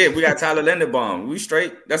 Yeah, we got Tyler Linderbaum. We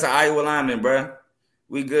straight. That's an Iowa lineman, bro.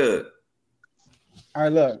 We good. All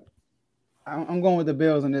right, look. I'm going with the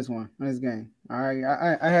Bills on this game. All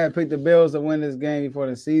right, I had picked the Bills to win this game before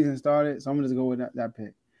the season started, so I'm going to just go with that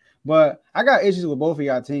pick. But I got issues with both of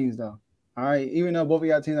y'all teams, though. All right, even though both of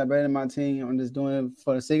y'all teams are better than my team, I'm just doing it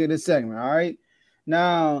for the sake of this segment. All right,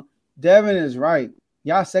 now Devin is right.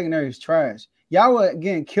 Y'all secondary is trash. Y'all were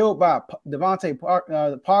getting killed by Devontae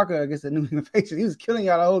Parker against the New England Patriots. He was killing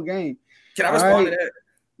y'all the whole game. Can I respond to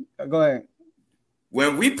that? Go ahead.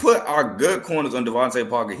 When we put our good corners on Devontae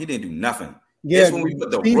Parker, he didn't do nothing. Yeah, it's when we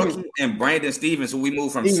put the rookie and Brandon Stevens, so we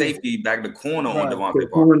moved from safety back to corner on Devontae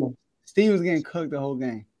Parker. Steve was getting cooked the whole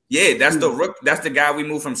game. Yeah, that's the guy we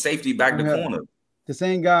moved from safety back to corner. The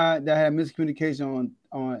same guy that had miscommunication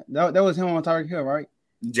on that was him on Tyreek Hill, right?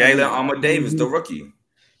 Jalen Armour Davis, the rookie.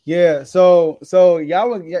 Yeah, so y'all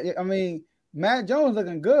were, Matt Jones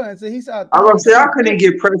looking good. So he's out. I was gonna say I couldn't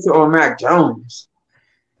get pressure on Mac Jones.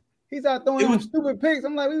 He's out throwing them stupid picks.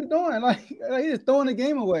 I'm like, what are you doing? Like he's just throwing the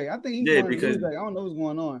game away. I think he's going to lose. Like, I don't know what's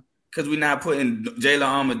going on. Because we're not putting Jalen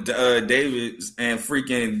Armour Davis and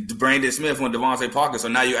freaking Brandon Smith on Devontae Parker. So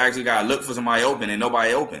now you actually got to look for somebody open and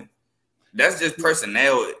nobody open. That's just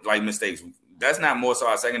personnel like mistakes. That's not more so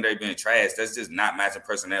our secondary being trash. That's just not matching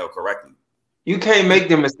personnel correctly. You can't make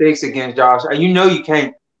the mistakes against Josh. You know you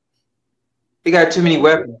can't. He got too many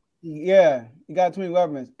weapons. Yeah, he got too many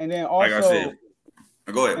weapons. And then also, like I said,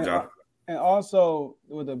 go ahead, Josh. And also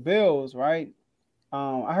with the Bills, right?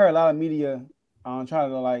 I heard a lot of media trying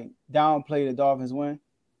to like downplay the Dolphins win.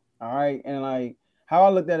 All right, and like how I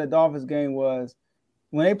looked at the Dolphins game was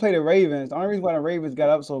when they played the Ravens. The only reason why the Ravens got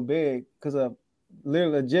up so big because of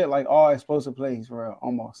literally legit like all explosive plays for real,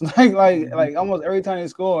 almost like almost every time they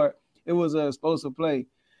scored, it was an explosive play.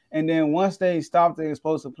 And then once they stopped the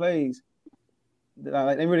explosive plays,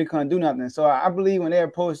 like they really couldn't do nothing. So I believe when they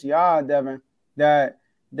approached y'all, Devin, that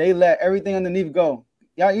they let everything underneath go.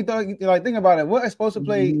 Y'all, you like think about it. What explosive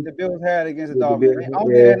play the Bills had against the Dolphins? I don't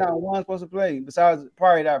think they had not one explosive play besides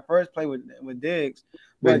probably that first play with Diggs.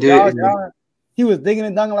 But Josh Allen, he was digging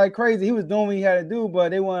and dunking like crazy. He was doing what he had to do, but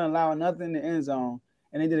they weren't allowing nothing in the end zone,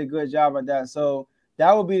 and they did a good job at that. So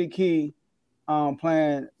that would be the key.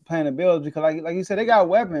 Playing the Bills because like you said, they got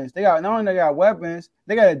weapons. They got weapons,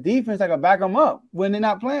 they got a defense that can back them up when they're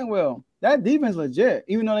not playing well. That defense legit,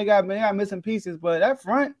 even though they got missing pieces, but that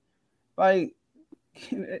front, like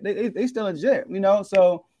they still legit, you know.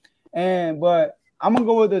 So but I'm gonna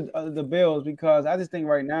go with the Bills because I just think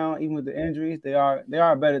right now, even with the injuries, they are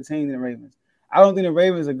a better team than the Ravens. I don't think the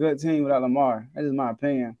Ravens are a good team without Lamar. That's just my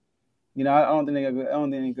opinion. You know, I don't think they're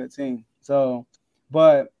a good team. So,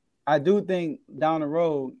 but I do think down the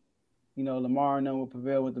road, you know, Lamar and them will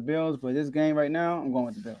prevail with the Bills. But this game right now, I'm going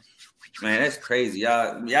with the Bills. Man, that's crazy.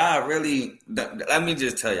 Y'all really – let me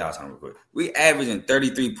just tell y'all something real quick. We averaging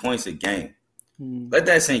 33 points a game. Let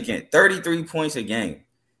that sink in. 33 points a game.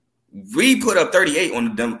 We put up 38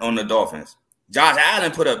 on the Dolphins. Josh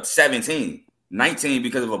Allen put up 17, 19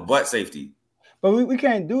 because of a butt safety. But we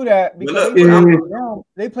can't do that because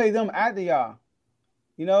they play them after y'all.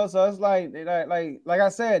 You know, so it's like I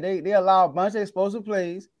said, they allow a bunch of explosive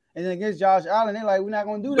plays, and then against Josh Allen, they're like, we're not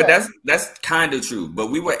going to do that. But that's kind of true.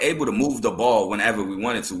 But we were able to move the ball whenever we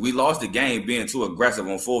wanted to. We lost the game being too aggressive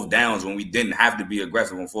on fourth downs when we didn't have to be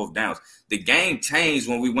aggressive on fourth downs. The game changed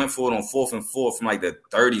when we went for it on 4th and 4 from like the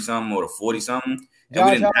 30-something or the 40-something. And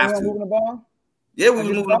we didn't have to. Moving the ball? Yeah, we were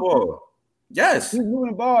moving the ball. Yes. He's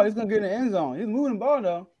moving the ball. He's going to get in the end zone. He's moving the ball,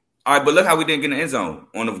 though. All right, but look how we didn't get in the end zone.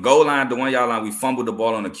 On the goal line, the 1 yard line, we fumbled the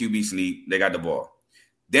ball on the QB sneak. They got the ball.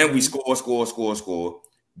 Then we score.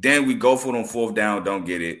 Then we go for it on 4th down, don't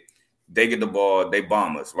get it. They get the ball, they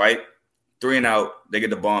bomb us, right? 3 and out, they get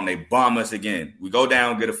the bomb, they bomb us again. We go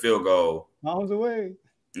down, get a field goal. Bombs away.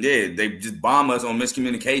 Yeah, they just bomb us on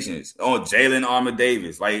miscommunications, on Jalen Armour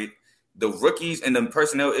Davis. Like, the rookies and the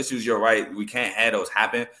personnel issues, you're right, we can't have those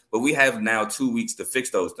happen, but we have now 2 weeks to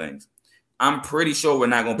fix those things. I'm pretty sure we're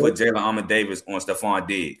not going to put Jalen Armour Davis on Stephon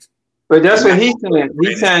Diggs. But that's what he's saying.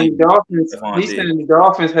 He's saying the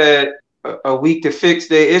Dolphins had a week to fix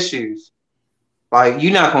their issues. Like,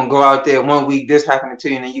 you're not going to go out there 1 week, this happened to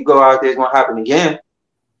you, and then you go out there, it's going to happen again.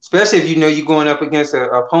 Especially if you know you're going up against an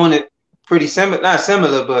opponent pretty similar, not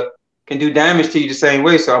similar, but can do damage to you the same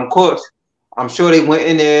way. So, of course, I'm sure they went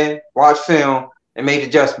in there, watched film, and made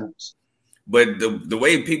adjustments. But the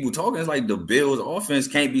way people talking is like the Bills' offense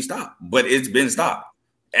can't be stopped, but it's been stopped.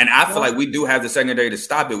 And I feel like we do have the secondary to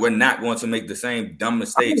stop it. We're not going to make the same dumb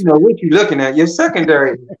mistakes. I don't know what you're looking at. Your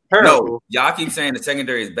secondary is terrible. No, y'all keep saying the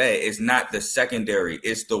secondary is bad. It's not the secondary.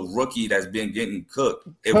 It's the rookie that's been getting cooked.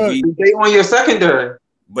 They on your secondary.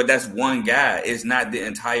 But that's one guy. It's not the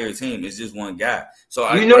entire team. It's just one guy. So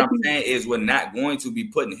what I'm saying is we're not going to be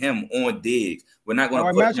putting him on Diggs. We're not going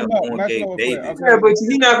to put him on Gabe Davis. Okay. Yeah, but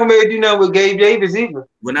you're not going to be able to do nothing with Gabe Davis either.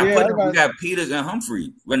 We're not putting him. We got Peters and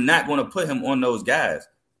Humphrey. We're not going to put him on those guys.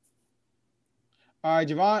 All right,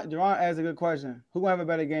 Javon asked a good question. Who will have a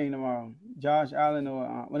better game tomorrow? Josh Allen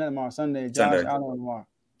or not tomorrow, Sunday? Allen or Lamar.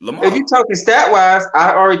 If you're talking stat-wise,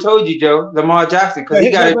 I already told you, Joe, Lamar Jackson, because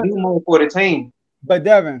he got to do more for the team. But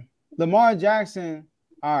Devin, Lamar Jackson,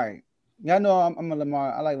 all right. Y'all know I'm a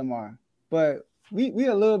Lamar. I like Lamar. But we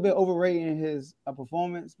a little bit overrating his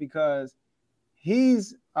performance because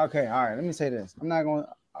he's okay. All right, let me say this. I'm not going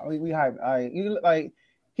to we hype. All right.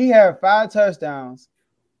 He had 5 touchdowns,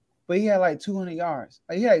 but he had like 200 yards.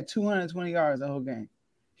 He had like 220 yards the whole game.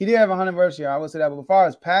 He did have 100 versus yards. I would say that. But as far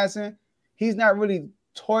as passing, he's not really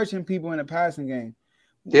torching people in the passing game.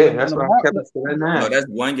 Yeah, that's what I kept saying. No, that's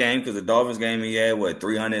one game because the Dolphins game he had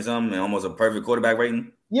 300 something and almost a perfect quarterback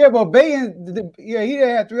rating. Yeah, but Bateman, he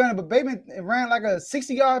had 300, but Bateman ran like a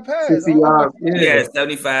 60-yard pass. 60 yards. Yeah,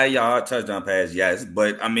 75-yard touchdown pass. Yes,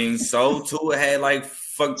 but I mean, so Tua had like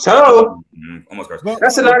almost cursed.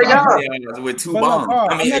 That's a lot of yards with 2 bombs.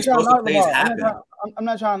 I mean, explosive plays happen. I'm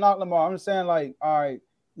not trying to knock Lamar. I'm just saying, like, all right,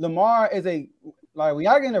 Lamar is when y'all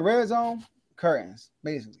get in the red zone, curtains,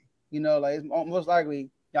 basically. You know, like it's most likely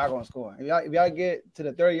y'all gonna score. If y'all get to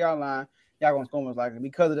the 30-yard line, y'all gonna score most likely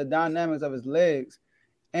because of the dynamics of his legs.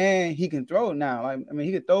 And he can throw now. Like, I mean,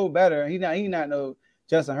 he can throw better. He not no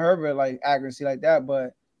Justin Herbert like accuracy like that,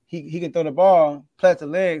 but he can throw the ball, plus the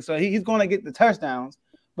legs. So he's going to get the touchdowns,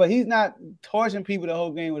 but he's not torching people the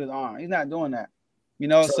whole game with his arm. He's not doing that. You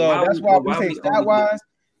know, so that's why we say stat wise,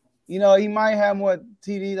 you know, he might have more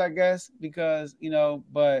TDs, I guess, because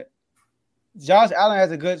but Josh Allen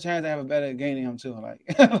has a good chance to have a better game than him too. Like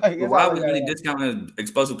why are we really discounting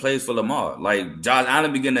explosive plays for Lamar? Like Josh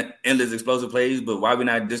Allen be getting endless explosive plays, but why are we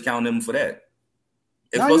not discounting him for that?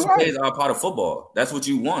 Explosive plays are a part of football. That's what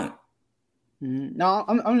you want. Mm-hmm. No,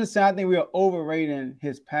 I'm just saying I think we are overrating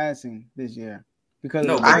his passing this year because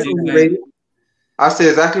I overrated. I said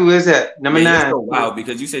exactly where it's at. Number 9. So wow,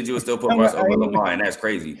 because you said you would still put Russ over Lamar, and that's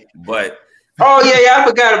crazy. But I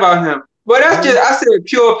forgot about him. But that's just I said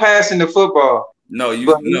pure passing the football. No, I'm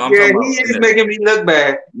talking about he is making me look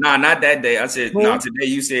bad. Nah, not that day. I said today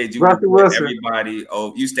you said you would put everybody.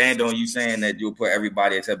 Oh, you stand on you saying that you'll put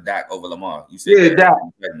everybody except Dak over Lamar. You said Dak.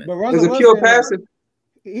 But Russell it's a pure passer.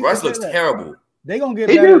 Russ looks terrible. They gonna get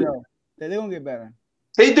better though. They gonna get better.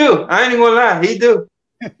 He do. I ain't even gonna lie. He do.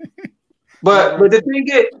 But the thing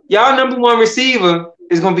is, y'all number 1 receiver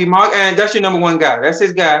is gonna be Mark, and that's your number 1 guy. That's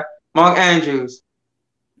his guy, Mark Andrews.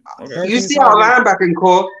 Okay. You see our linebacking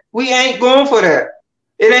core. We ain't going for that.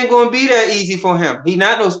 It ain't going to be that easy for him. He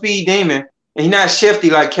not no speed demon, and he not shifty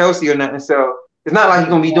like Kelsey or nothing. So it's not like he's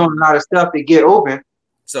going to be doing a lot of stuff to get open.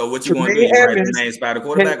 So what you want to do? You want to main spot the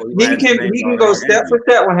quarterback? He can go step for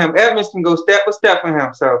step with him. Evans can go step for step with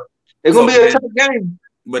him. So it's going to be a tough game.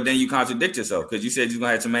 But then you contradict yourself because you said you're going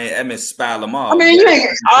to have Tremaine Edmonds spy Lamar. I mean,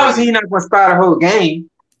 obviously he's not going to spy the whole game.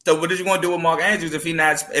 So what are you going to do with Mark Andrews if he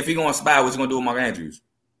going to spy? What's he going to do with Mark Andrews?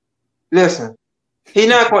 Listen, he's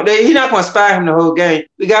not going to spy him the whole game.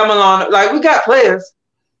 We got Milano. Like, we got players.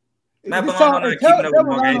 Matt Milano not keeping up with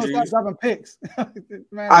Mark Andrews. Dropping picks.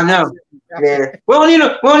 Man, I know. Yeah. We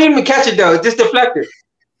don't even catch it, though. Just deflect it.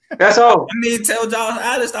 That's all. I mean, tell Josh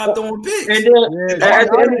Allen stop throwing picks. And then, at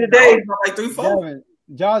the end of the day, like 3-4.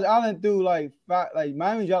 Josh Allen threw like 5, like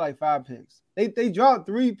Miami dropped like 5 picks. They dropped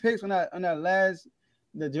 3 picks on that last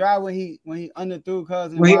the drive when he underthrew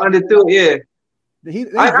Cousins. When he underthrew, yeah.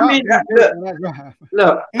 I mean,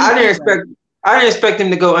 look, I didn't expect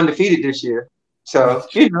him to go undefeated this year. So,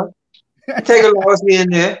 take a loss here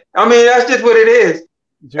and there. I mean, that's just what it is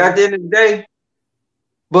at the end of the day.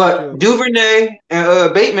 But Duvernay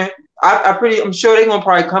and Bateman, I'm sure they're gonna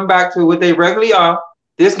probably come back to what they regularly are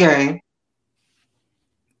this game.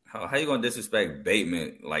 How you gonna disrespect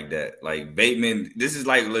Bateman like that? Like Bateman, this is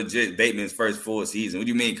like legit Bateman's first full season. What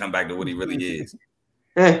do you mean come back to what he really is?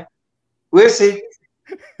 Yeah, we'll see.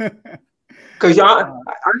 Cause y'all,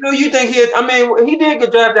 I know you think he did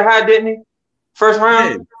get drafted high, didn't he? First round.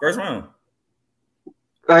 Yeah, first round.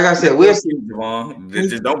 Like I said, we'll see. Javon.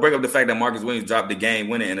 Just don't bring up the fact that Marcus Williams dropped the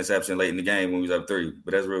game-winning interception late in the game when we was up 3.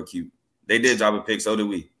 But that's real cute. They did drop a pick, so did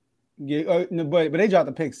we. Yeah, but they dropped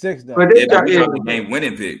the pick 6 though. But we dropped the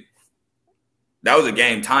game-winning pick. That was a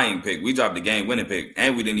game-tying pick. We dropped the game-winning pick,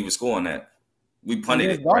 and we didn't even score on that. We punted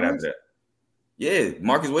it right after that. Yeah,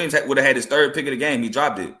 Marcus Williams would have had his 3rd pick of the game. He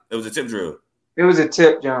dropped it. It was a tip drill. It was a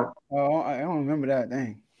tip jump. Oh, I don't remember that.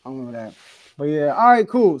 Dang, I don't remember that. But yeah, all right,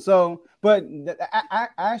 cool. So, but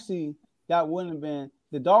actually, that wouldn't have been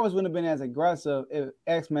the Dolphins wouldn't have been as aggressive if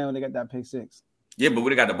X-Men would have got that pick 6. Yeah, but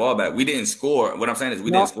we got the ball back. We didn't score. What I'm saying is we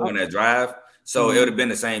didn't score on that drive, so it would have been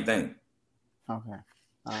the same thing. Okay.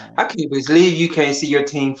 Right. I can't believe you can't see your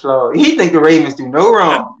team flaw. He think the Ravens do no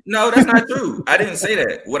wrong. No, that's not true. I didn't say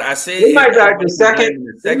that. What I said they might got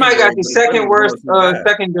the second worst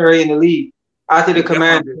secondary in the league after the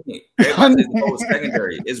Commanders.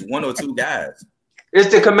 Secondary. It's 1 or 2 guys.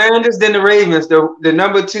 It's the Commanders, then the Ravens, the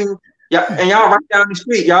number 2. Yeah, and y'all right down the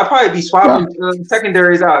street. Y'all probably be swapping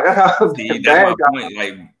secondaries out. See, that's my point.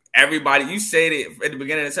 Like everybody, you said it at the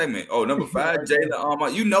beginning of the segment. Oh, number 5, Jalen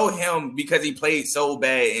Armand. You know him because he played so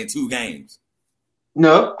bad in 2 games.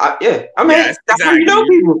 No, I mean, that's exactly. How you know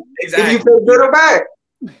people. Exactly. If you play good or bad.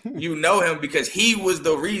 You know him because he was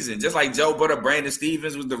the reason. Just like Joe Butter, Brandon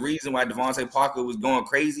Stevens was the reason why Devontae Parker was going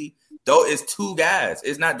crazy. Though it's 2 guys.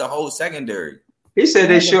 It's not the whole secondary. He said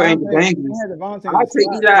they sure ain't the Bengals. I'll take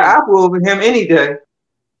Eli Apple over him any day.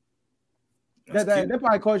 They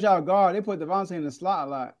probably caught y'all guard. They put Devontae in the slot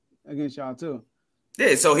a lot against y'all too.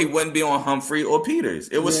 Yeah, so he wouldn't be on Humphrey or Peters.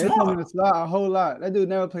 It was smart. They put him in the slot a whole lot. That dude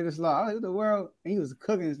never played the slot. I was like, what the world? And he was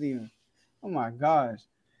cooking Steven. Oh my gosh.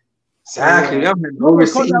 Exactly. He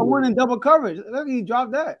caught that one in double coverage. Look, he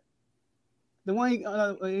dropped that. The one he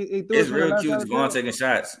threw. It's real cute. Devon taking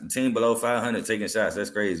shots. Team below 500 taking shots. That's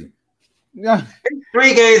crazy. Yeah.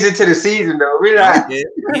 3 games into the season, though. Relax. He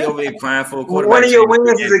over here crying for a quarterback. One of your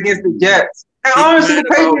wins is against the Jets. And honestly, the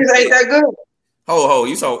Patriots ain't that good.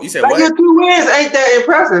 You said like what? Your 2 wins ain't that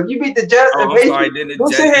impressive. You beat the Jets and Patriots.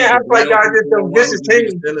 Don't sit here and act like y'all just some vicious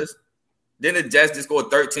team. Didn't the Jets just score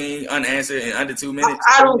 13 unanswered in under 2 minutes?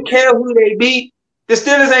 I don't care who they beat. The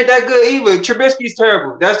Steelers ain't that good either. Trubisky's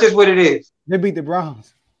terrible. That's just what it is. They beat the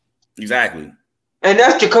Browns. Exactly. And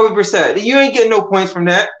that's Jacoby Brissett. You ain't getting no points from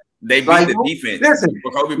that. They beat the defense.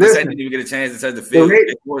 Jacoby Brissett didn't even get a chance to touch the field.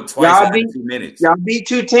 They scored twice in 2 minutes. Y'all beat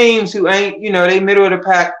 2 teams who ain't, they middle of the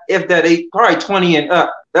pack. If that, they probably 20 and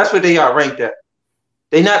up. That's what they are ranked at.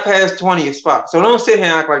 They not past 20th spot. So don't sit here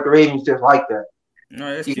and act like the Ravens just like that.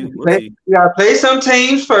 No, that's cute. You gotta play some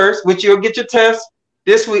teams first, which you'll get your test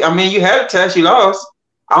this week. I mean, you had a test, you lost.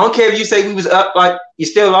 I don't care if you say we was up, like you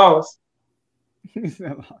still lost.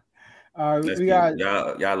 All right, we got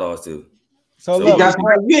y'all lost too. So look, you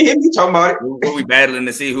didn't hear me talking about it. What we battling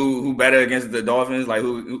to see who better against the Dolphins? Like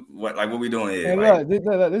what we doing here? Hey,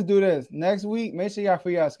 look, let's do this next week. Make sure y'all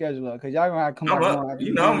free y'all schedule up because y'all gonna have to come back.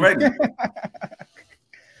 I'm ready.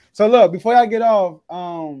 So look, before y'all get off,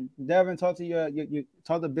 Devin, talk to you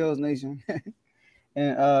talk to Bills Nation,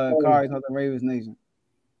 and Kari talk to Ravens Nation.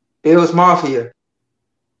 Bills Mafia.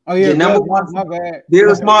 Oh yeah, number one. My bad.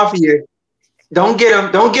 Bills Mafia. Don't get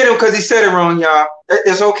him because he said it wrong, y'all.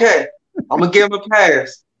 It's okay. I'm gonna give him a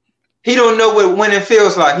pass. He don't know what winning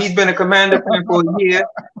feels like. He's been a Commander fan for a year.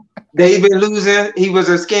 They've been losing. He was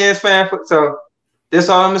a Skins fan so that's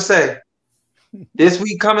all I'm gonna say. This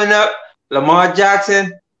week coming up, Lamar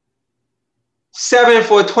Jackson, 7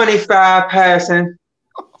 for 25 passing,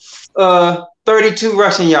 32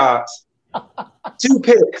 rushing yards, 2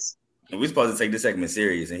 picks. We're supposed to take this segment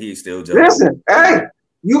serious, and he's still joking. Listen, hey,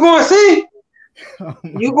 you gonna see.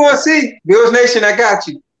 You gonna see. Bills Nation, I got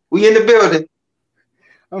you. We in the building.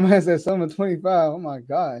 I'm gonna say something 25. Oh my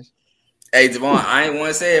gosh. Hey, Javon, I ain't want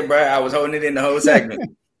to say it, bro. I was holding it in the whole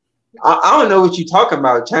segment. I don't know what you talking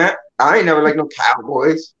about, champ. I ain't never like no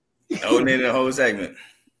Cowboys. Holding it in the whole segment.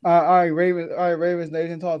 All right, Ravens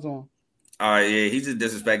Nation, talk to him. All right, yeah, he's just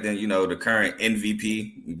disrespecting, the current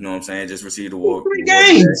MVP. You know what I'm saying? Just received the award. 3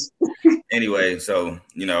 games. Anyway, so,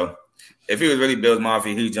 if he was really Bills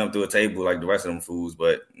Mafia, he'd jump through a table like the rest of them fools,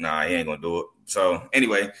 but nah, he ain't going to do it. So,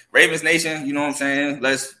 anyway, Ravens Nation, you know what I'm saying?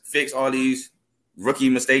 Let's fix all these rookie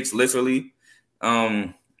mistakes, literally.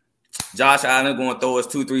 Josh Allen going to throw us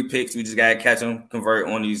 2-3 picks. We just got to catch him, convert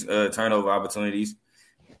on these turnover opportunities.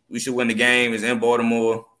 We should win the game. It's in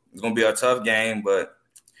Baltimore. It's going to be a tough game, but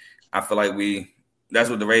I feel like that's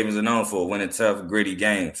what the Ravens are known for, winning tough, gritty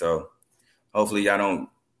games. So, hopefully y'all don't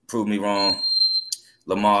prove me wrong.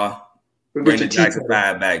 Lamar, bring the Jackson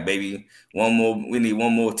 5 back, baby. We need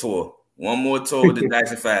one more tour. One more tour with the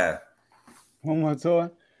Jackson 5. One more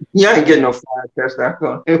tour? You ain't getting no 5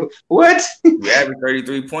 touchdowns. What? We average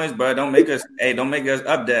 33 points, bro. Don't make us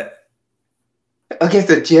up that. Against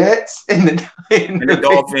the Jets and the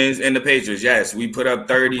Dolphins and the Patriots. Yes, we put up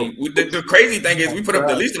 30. The crazy thing is we put up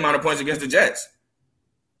the least amount of points against the Jets.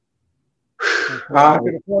 All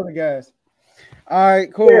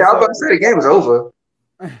right, cool. Yeah, I was about to say the game was over.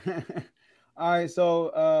 All right,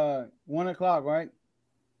 so 1 o'clock, right?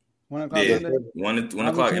 1 o'clock. Yeah, 1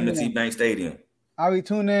 o'clock M&T Bank Stadium. I'll be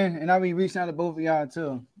tuning in and I'll be reaching out to both of y'all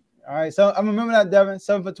too. All right, so I remember that, Devin.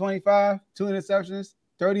 7 for 25, 2 interceptions,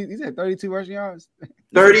 30. You said 32 rushing yards.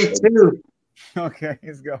 32. Okay,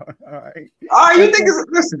 let's go. All right. Oh, you think it's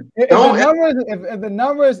listen? If the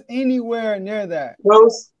number is anywhere near that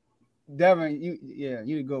close, Devin,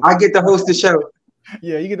 you go. I get to host the show.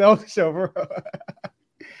 Yeah, you get to host the show, bro.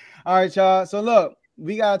 All right, y'all. So look,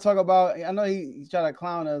 we gotta talk about. I know he's trying to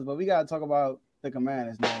clown us, but we gotta talk about the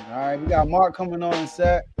Commanders now. All right, we got Mark coming on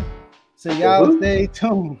set, so y'all stay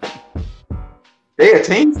tuned. They a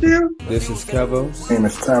team still? This is Kevo. My name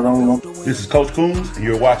is Tyrone. This is Coach Coombs, and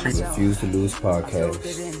you're watching Refuse to Lose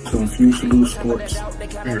podcast. To Refuse to Lose Sports.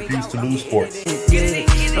 We refuse to lose sports.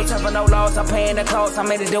 No time for no loss, I'm paying the cost, I'm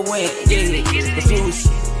ready to win. Refuse.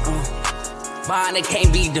 Mine, it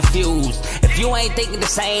can't be diffused. If you ain't thinking the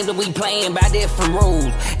same, then we playing by different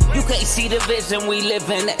rules. You can't see the vision, we live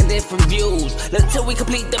in different views. Until we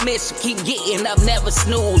complete the mission, keep getting up, never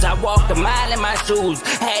snooze. I walked a mile in my shoes,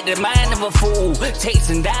 had the mind of a fool,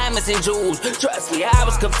 chasing diamonds and jewels. Trust me, I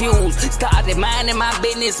was confused. Started minding my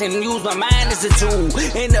business and used my mind as a tool.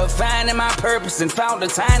 Ended up finding my purpose and found the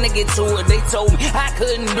time to get to it. They told me I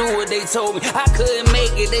couldn't do it. They told me I couldn't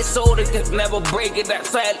make it. They sold it, could never break it. I'm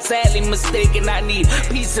sadly mistaken. I need a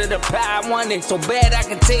piece of the pie. I want it so bad I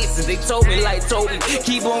can taste it. They told me like Toby,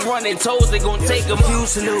 keep on running toes. They gon' take them.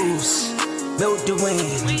 Refuse to lose, built to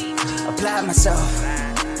win. Apply myself,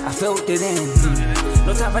 I felt it in.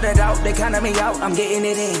 No time for the doubt, they counted me out. I'm getting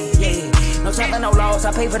it in. Yeah. No time for no loss.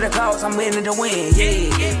 I pay for the cost. I'm winning to win.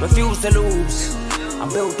 Yeah. Refuse to lose. I'm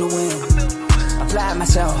built to win. Apply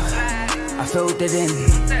myself. I felt it in.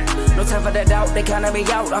 No time for the doubt. They counted me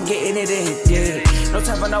out. I'm getting it in. Yeah. No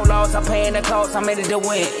time for no loss. I'm paying the cost. I'm in it to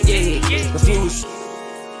win. Yeah. Refuse.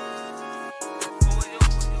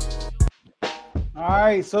 All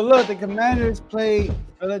right, so look, the Commanders played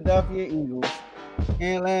Philadelphia Eagles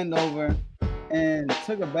in Landover and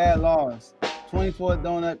took a bad loss. 24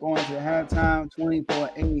 donut going to halftime,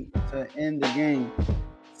 24-8 to end the game.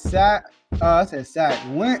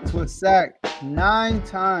 Wentz was sacked 9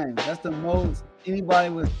 times. That's the most anybody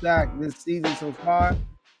was sacked this season so far.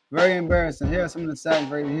 Very embarrassing. Here are some of the sacks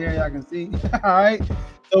right here. Y'all can see. All right,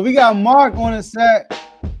 so we got Mark on the sack.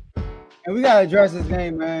 And we gotta address this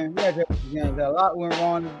game, man. We gotta address this game. A lot went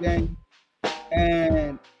wrong in this game,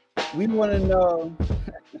 and we want to know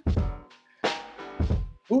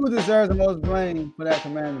who deserves the most blame for that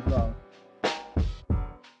Commanders loss.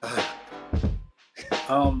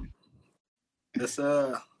 It's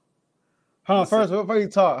Hold on, first before you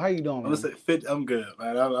talk, how you doing? I'm gonna say 50. I'm good,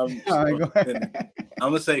 man. I'm All right, go ahead.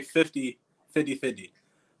 I'm gonna say 50.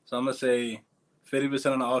 So I'm gonna say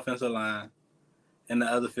 50% on the offensive line and the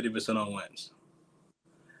other 50% on Wentz.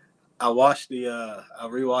 I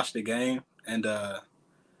rewatched the game, and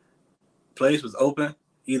place was open.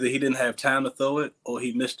 Either he didn't have time to throw it, or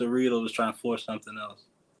he missed the read, or was trying to force something else.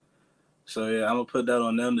 So yeah, I'm gonna put that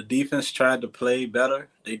on them. The defense tried to play better.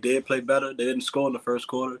 They did play better. They didn't score in the first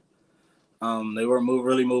quarter. They weren't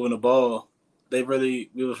really moving the ball.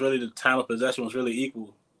 The time of possession was really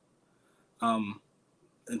equal.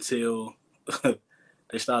 Until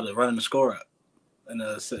they started running the score up. In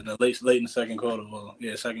the late in the second quarter. Well,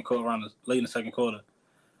 yeah, late in the second quarter.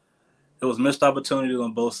 It was missed opportunities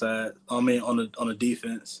on both sides. On the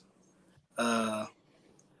defense.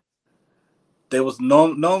 There was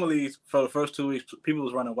normally for the first 2 weeks, people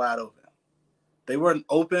was running wide open. They weren't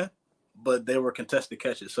open, but they were contested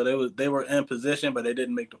catches. So they were in position, but they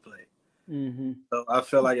didn't make the play. Mm-hmm. So I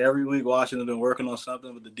feel like every week Washington been working on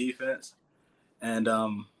something with the defense, and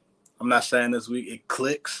I'm not saying this week it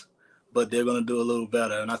clicks, but they're going to do a little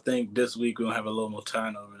better. And I think this week we're going to have a little more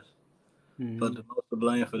turnovers. Mm-hmm. But the most to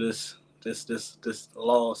blame for this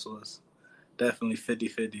loss was definitely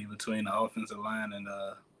 50-50 between the offensive line and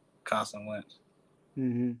Carson Wentz.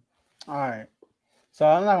 Mm-hmm. All right. So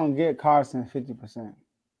I'm not going to get Carson 50%.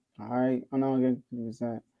 All right? I'm not going to get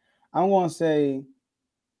 50%. I'm going to say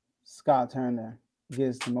Scott Turner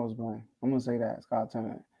gets the most blame. I'm going to say that, Scott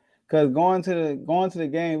Turner. Because going to the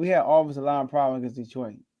game, we had offensive line problem against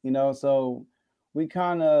Detroit. So we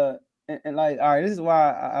kind of and like, all right, this is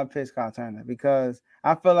why I picked Scott Turner, because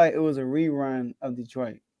I feel like it was a rerun of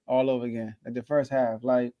Detroit all over again, like the first half.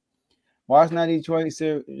 Like watching that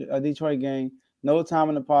Detroit game, no time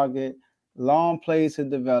in the pocket, long plays to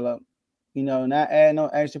develop, not add no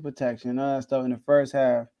extra protection, none of that stuff in the first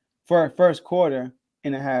half, first quarter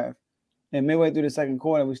and a half. And midway through the second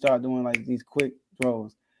quarter, we start doing like these quick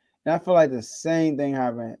throws. And I feel like the same thing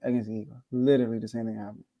happened against the Eagles. Literally the same thing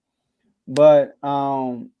happened. But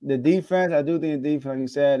the defense, I do think the defense, like you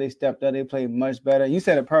said, they stepped up. They played much better. You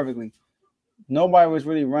said it perfectly. Nobody was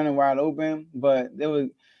really running wide open, but they was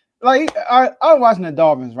like, I was watching the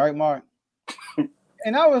Dolphins, right, Mark?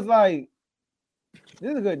 And I was like,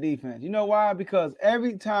 this is a good defense. You know why? Because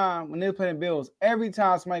every time when they were playing Bills, every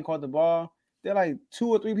time somebody caught the ball, they're like 2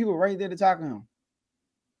 or 3 people right there to tackle him.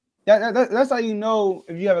 That's how you know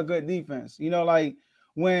if you have a good defense. Like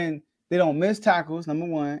when they don't miss tackles, number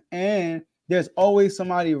one, and there's always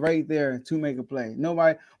somebody right there to make a play.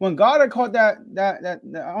 Nobody. When Goddard caught that I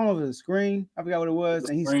don't know if it was a screen, I forgot what it was,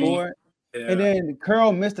 and he scored. Yeah. And then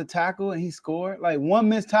Curl missed a tackle and he scored. Like one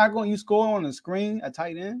missed tackle and you score on the screen, a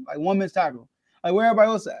tight end. Like one missed tackle. Like where everybody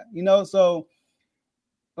else at, So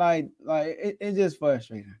like it's just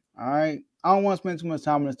frustrating. All right. I don't want to spend too much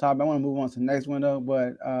time on this topic. I want to move on to the next one though,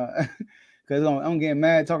 but because I'm getting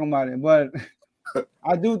mad talking about it. But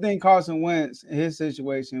I do think Carson Wentz, his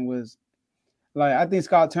situation was like, I think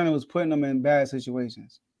Scott Turner was putting them in bad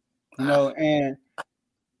situations. And I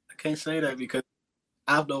can't say that because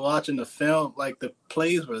after watching the film, like the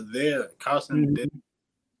plays were there. Carson did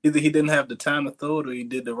either he didn't have the time to throw it or he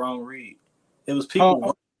did the wrong read. It was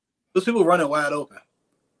people. It was people running wide open.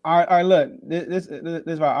 All right. Look, this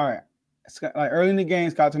is why. All right, like early in the game,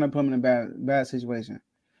 Scott Turner put him in a bad situation,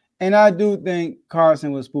 and I do think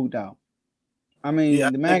Carson was spooked out. I mean,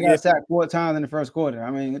 the man got sacked 4 times in the first quarter. I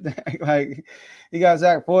mean, like he got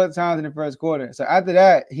sacked 4 times in the first quarter. So after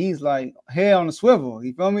that, he's like head on the swivel.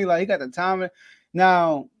 You feel me? Like he got the time.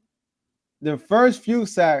 Now, the first few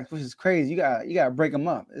sacks, which is crazy, you got to break them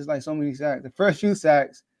up. It's like so many sacks. The first few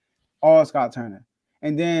sacks, all Scott Turner,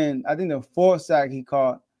 and then I think the 4th sack he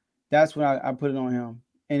caught, that's when I put it on him.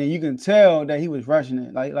 And then you can tell that he was rushing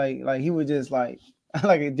it, like he was just like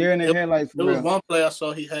a deer in the headlights. There was one play I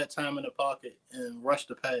saw he had time in the pocket and rushed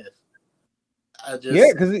the pass.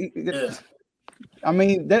 I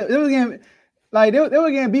mean, they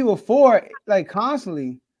were getting beat with 4 like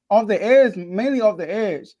constantly off the edge, mainly off the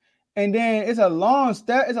edge, and then it's a long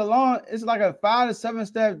step. It's like a 5 to 7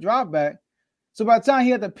 step drop back. So by the time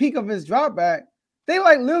he had the peak of his drop back, they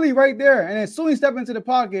like literally right there, and as soon as he step into the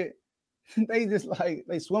pocket, they just like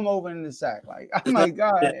they swim over in the sack. Like, oh my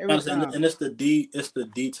God. And it's the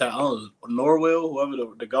detail. I don't know, Norwell,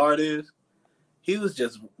 whoever the guard is, he was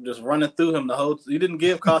just running through him the whole. He didn't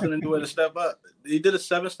give Carson anywhere to step up. He did a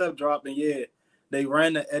 7-step drop, and they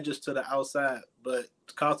ran the edges to the outside, but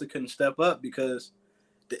Carson couldn't step up because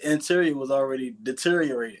the interior was already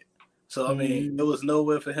deteriorated. So I mean, there was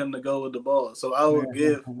nowhere for him to go with the ball. So I would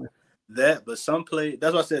give that, but some play.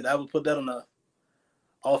 That's why I said I would put that on the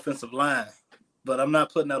offensive line, but I'm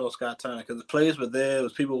not putting that on Scott Turner because the plays were there. It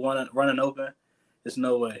was people running open. There's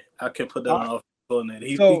no way I can put that on the offensive coordinator.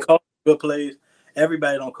 He called good plays.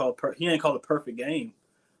 Everybody don't call. He ain't called a perfect game,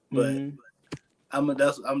 but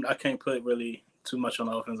I can't put really too much on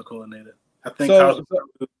the offensive coordinator. I think Carson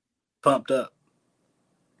pumped up.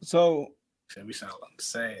 So we sound like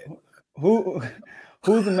sad.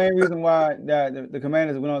 Who's the main reason why that the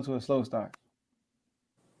Commanders went on to a slow start?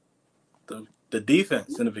 The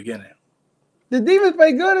defense in the beginning. The defense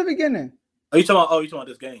played good at the beginning. You talking about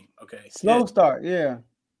this game? Okay. Slow start, yeah.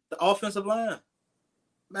 The offensive line.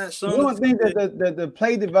 Man, you don't think that the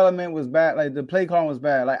play development was bad, like the play calling was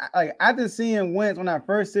bad. Like after seeing Wentz on that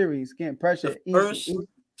first series getting pressure.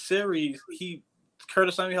 Series,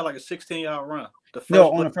 Curtis Samuel had like a 16-yard run.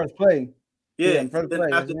 On the first play. Yeah,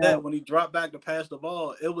 after that, when he dropped back to pass the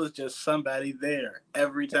ball, it was just somebody there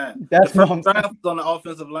every time. That's the first drive was on the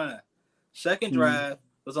offensive line. Second drive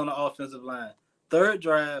was on the offensive line. Third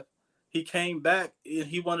drive, he came back and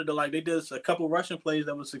he wanted to they did a couple rushing plays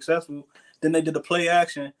that was successful. Then they did the play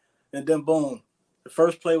action, and then boom, the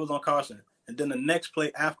first play was on Carson. And then the next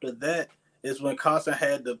play after that is when Carson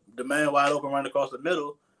had the man wide open right across the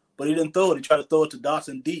middle, but he didn't throw it. He tried to throw it to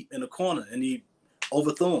Dotson deep in the corner, and he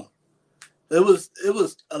overthrew him. It was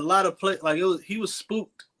a lot of play. He was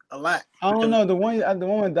spooked a lot. I don't know the one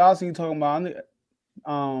with Dawson you talking about.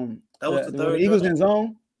 That was the third. The Eagles in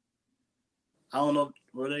zone. I don't know.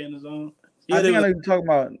 Were they in the zone? Yeah, I think I know you're talking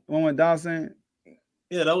about one with Dawson.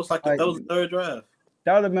 Yeah, that was that was the third drive.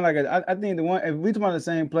 That would have been I think the one if we talking about the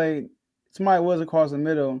same play, somebody was across the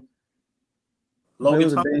middle. It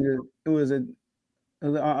was a danger. I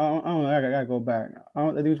don't know. I gotta go back.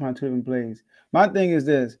 I think it was my 2 different plays. My thing is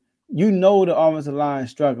this: the offensive line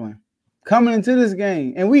is struggling coming into this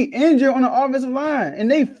game, and we injured on the offensive line, and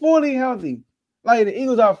they fully healthy. Like the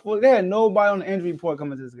Eagles are fully. They had nobody on the injury report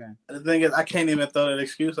coming to this game. The thing is, I can't even throw that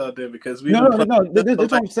excuse out there because we. No. This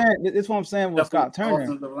what I'm saying. This is what I'm saying with Scott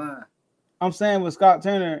Turner. I'm saying with Scott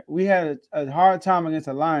Turner, we had a hard time against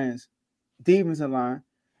the Lions defensive line.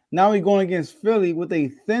 Now we're going against Philly with a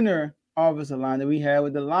thinner offensive line that we had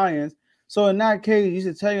with the Lions. So in that case, you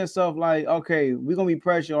should tell yourself, okay, we're going to be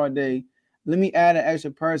pressure all day. Let me add an extra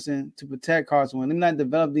person to protect Carson. Let me not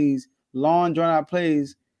develop these long, drawn-out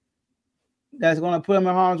plays that's going to put him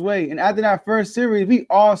in harm's way. And after that first series, we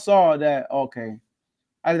all saw that, okay,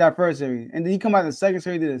 after that first series. And then you come out the second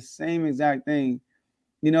series, did the same exact thing.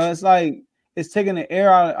 It's like it's taking the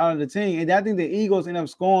air out of the team. And I think the Eagles ended up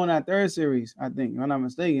scoring that third series, I think, if I'm not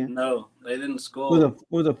mistaken. No, they didn't score. It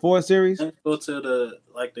was a 4th series? They didn't go to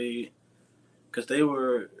because they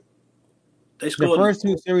scored. The first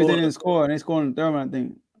 2 series they didn't score, and they scored in the third one, I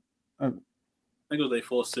think. I think it was their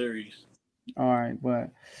 4th series. All right, but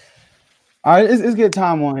all right, let's get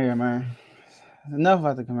time on here, man. Enough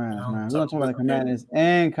about the Commanders, man. We're gonna talk about the Commanders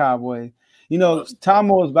and Cowboys.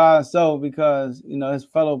 Tomo was by himself because his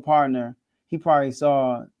fellow partner. He probably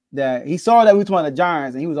saw that we were talking about the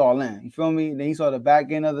Giants, and he was all in. You feel me? Then he saw the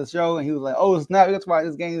back end of the show, and he was like, "Oh snap! That's why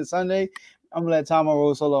this game is Sunday." I'm gonna let Tomo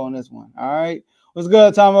roll solo on this one. All right. What's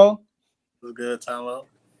good, Tomo? What's good, Tomo?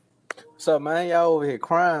 What's up, man? Y'all over here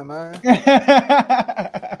crying, man.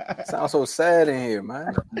 Sounds so sad in here,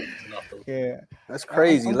 man. Yeah, that's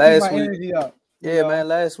crazy. I'm Last my week, energy up. Yeah, man.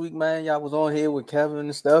 Last week, man, y'all was on here with Kevin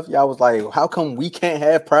and stuff. Y'all was like, "How come we can't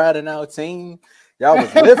have pride in our team?" Y'all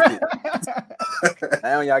was lifted.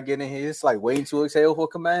 Now y'all getting in here, it's like waiting to exhale for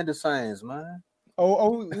Commanders fans, man.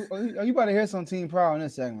 Oh, you about to hear some team pride in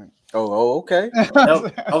this segment? Oh, okay.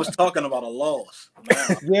 I was talking about a loss. Now.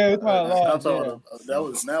 Yeah, it's about a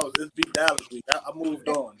loss. It's beat Dallas week. I moved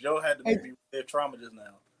on. Joe had to make me relive trauma just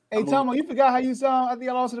now. Hey, Tomo, you forgot how you sound after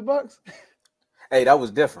you lost to the Bucks? Hey, that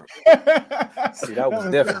was different. See, that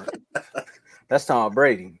was different. That's Tom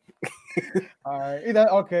Brady. All right.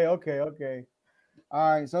 Okay. All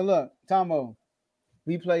right. So look, Tomo,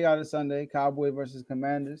 we play y'all this Sunday, Cowboys versus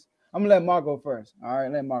Commanders. I'm gonna let Mark go first. All right,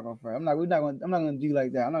 let Mark go first. I'm not gonna do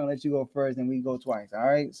like that. I'm not gonna let you go first and we go twice. All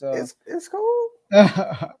right. So it's cool.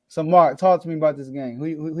 So Mark, talk to me about this game.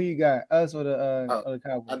 Who you got? Us or the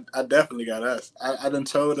Cowboys? I definitely got us. I done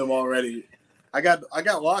told them already. I got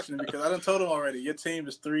Washington because I done told them already. Your team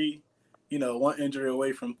is 3, one injury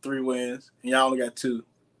away from 3 wins, and y'all only got 2.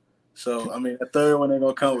 So I mean, the third one ain't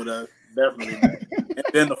gonna come with us, definitely. And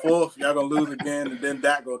then the fourth, y'all gonna lose again, and then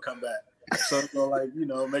Dak gonna come back. So it's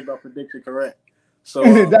gonna make my prediction correct. So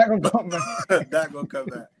Dak gonna come back. Dak gonna come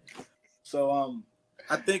back. So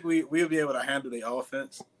I think we'll be able to handle the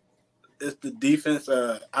offense. It's the defense.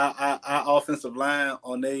 Our offensive line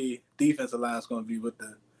on their defensive line is going to be what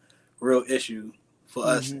the real issue for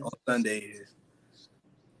us on Sunday is.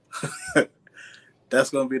 That's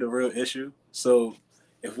going to be the real issue. So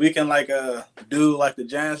if we can do like the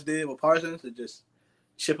Giants did with Parsons and just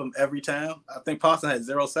chip him every time. I think Parsons had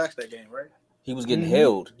 0 sacks that game, right? He was getting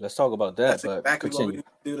held. Let's talk about that. That's exactly what we need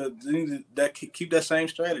to do. Keep that same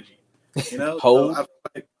strategy. Hold. So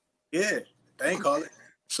yeah, they ain't call it.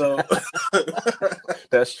 So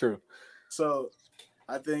that's true. So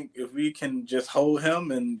I think if we can just hold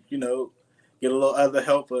him and get a little other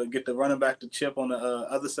help, get the running back to chip on the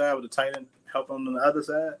other side with the tight end help on the other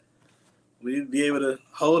side, we'd be able to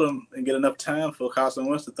hold him and get enough time for Carson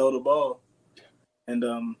Wentz to throw the ball. And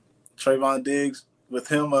Trayvon Diggs, with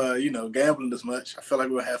him, gambling this much, I feel like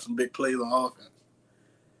we'll have some big plays on offense.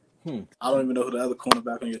 I don't even know who the other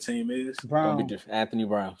cornerback on your team is. Brown. Anthony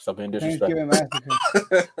Brown. Stop being disrespectful.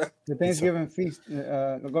 The Thanksgiving feast.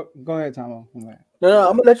 Go ahead, Tomo. No,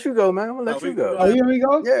 I'm gonna let you go, man. I'm gonna let you go. Oh, you let me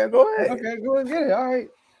go? Yeah, go ahead. Okay, go ahead, get it. All right.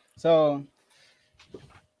 So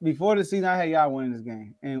before the season, I had y'all winning this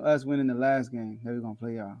game and us winning the last game that we're gonna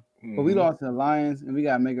play y'all. But we lost to the Lions, and we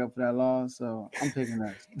gotta make up for that loss. So I'm picking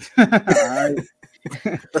us. All right.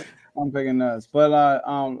 I'm picking us. But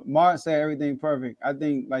Mark said everything perfect. I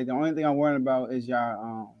think the only thing I'm worried about is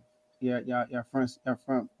your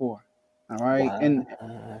front 4. All right. Wow.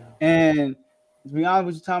 And to be honest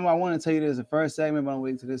with you, Tom, I want to tell you this the first segment, but I'm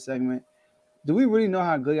waiting to this segment. Do we really know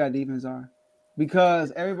how good y'all defense are?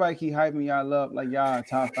 Because everybody keep hyping y'all up like y'all a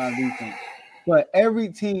top 5 defense. But every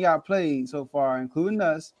team y'all played so far, including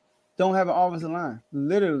us, don't have an offensive line.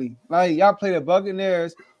 Literally. Like y'all play the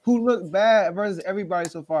Buccaneers, who look bad versus everybody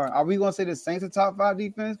so far. Are we gonna say the Saints are top 5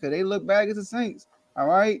 defense? Because they look bad against the Saints. All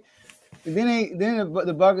right. And then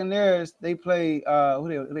the Buccaneers, they play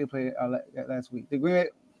who they played last week? The Green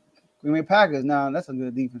Bay Packers. Now that's a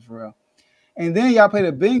good defense for real. And then y'all play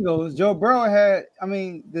the Bengals. Joe Burrow the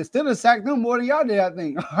Steelers sacked them more than y'all did, I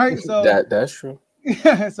think. All right. So that's true.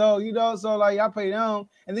 So y'all play them,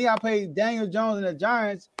 and then y'all play Daniel Jones and the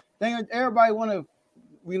Giants. Everybody want to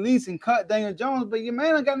release and cut Daniel Jones, but your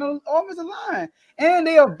man ain't got no offensive line. And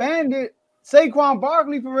they abandoned Saquon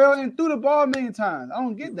Barkley for real and threw the ball a million times. I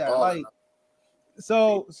don't get that.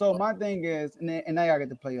 So my thing is, and now y'all get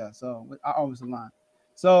to play us. So our offensive line.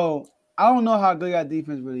 So I don't know how good y'all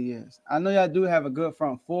defense really is. I know y'all do have a good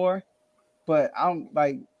front 4, but I don't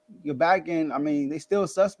your back end. I mean, they still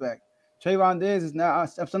suspect. Trayvon Diggs is now. I'm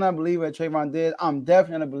still not a believer at Trayvon Diggs. I'm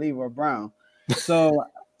definitely not a believer of Brown.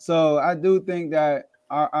 So I do think that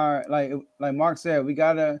our like Mark said,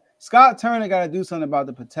 Scott Turner gotta do something about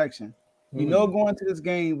the protection. Going to this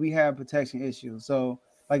game, we have protection issues. So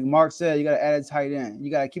like Mark said, you gotta add a tight end.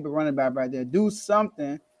 You gotta keep a running back right there. Do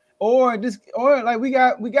something, or we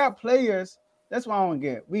got players. That's what I don't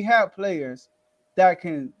get. We have players that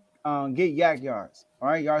can get yak yards. All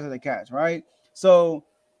right, yards of the catch. Right. So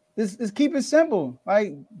this keep it simple.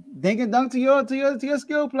 Like dink and dunk to your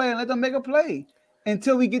skill play and let them make a play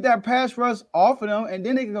until we get that pass rush off of them, and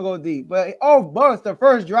then they can go deep. But off Bucks, the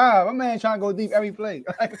first drive, my man trying to go deep every play.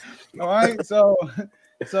 All right, so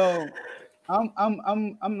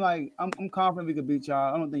I'm confident we could beat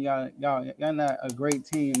y'all. I don't think y'all not a great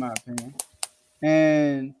team in my opinion.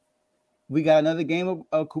 And we got another game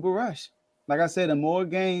of Cooper Rush. Like I said, the more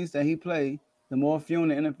games that he play, the more film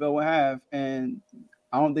the NFL will have, and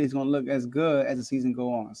I don't think it's gonna look as good as the season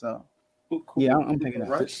go on. So yeah, I'm picking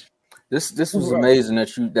up. This was amazing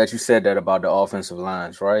that you said that about the offensive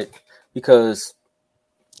lines, right? Because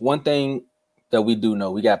one thing that we do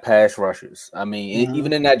know, we got pass rushers. I mean,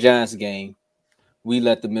 even in that Giants game, we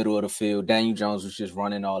let the middle of the field. Daniel Jones was just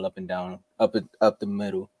running all up and down, up the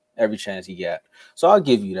middle, every chance he got. So I'll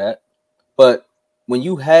give you that. But when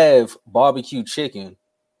you have barbecue chicken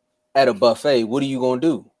at a buffet, what are you gonna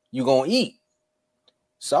do? You gonna eat.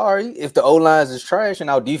 Sorry, if the O-lines is trash and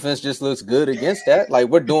our defense just looks good against that, like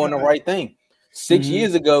we're doing the right thing. 6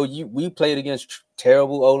 years ago, we played against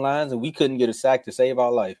terrible O-lines and we couldn't get a sack to save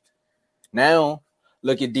our life. Now,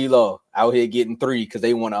 look at D-Law out here getting 3 because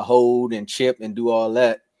they want to hold and chip and do all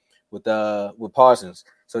that with Parsons.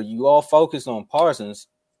 So you all focus on Parsons.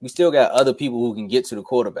 We still got other people who can get to the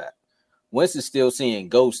quarterback. Wentz is still seeing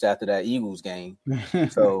ghosts after that Eagles game.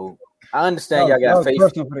 So I understand y'all got faith.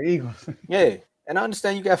 Personal for the Eagles. Yeah. And I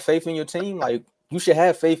understand you got faith in your team. Like, you should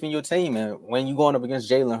have faith in your team. And when you're going up against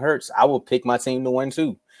Jalen Hurts, I will pick my team to win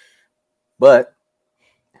too. But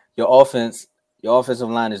your offensive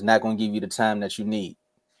line is not going to give you the time that you need.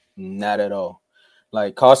 Not at all.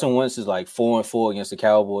 Like, Carson Wentz is like 4-4 against the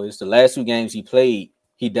Cowboys. The last 2 games he played,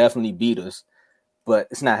 he definitely beat us. But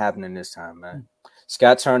it's not happening this time, man.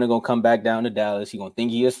 Scott Turner going to come back down to Dallas. He's going to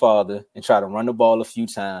think he his father and try to run the ball a few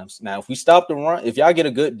times. Now, if we stop the run, if y'all get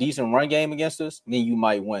a good, decent run game against us, then you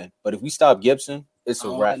might win. But if we stop Gibson, it's a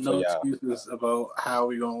wrap for y'all. No excuses about how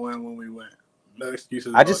we going to win when we win. No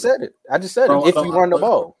excuses. I just said it. If we run the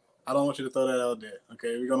ball. I don't want you to throw that out there.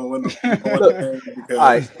 Okay, we're going to win the game because all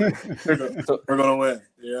right. we're going to win.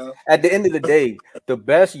 Yeah. At the end of the day, the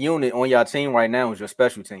best unit on your team right now is your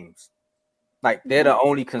special teams. Like, they're the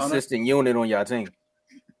only consistent unit on your team.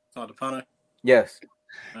 Oh, the punter? Yes.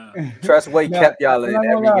 Trustway kept y'all in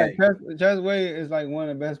every game. Trustway is like one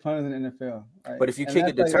of the best punters in the NFL. Like, but if you kick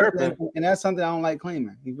it to Turpin, and that's something I don't like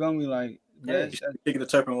claiming. You feel me? Like, kick it to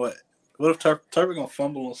Turpin. What if Turpin gonna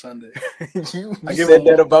fumble on Sunday? you said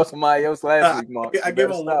that about somebody else last week, Mark. I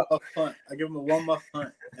give him a one-muff punt. I give him a one-muff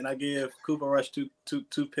punt, and I give Cooper Rush two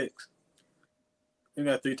picks. We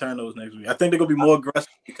got 3 turnovers next week. I think they're gonna be more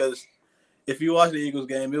aggressive because if you watch the Eagles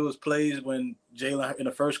game, it was plays when Jalen in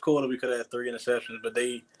the first quarter we could have had 3 interceptions, but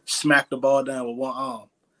they smacked the ball down with one arm,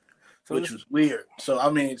 which was weird. So I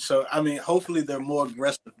mean, hopefully they're more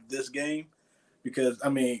aggressive this game because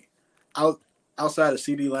outside of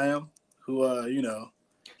CD Lamb, who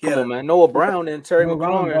come on, man, Noah Brown and Terry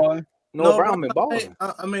McLaurin. Noah Brown been balling.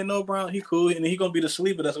 Noah Brown, he cool, and he gonna be the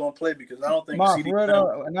sleeper that's gonna play because I don't think CD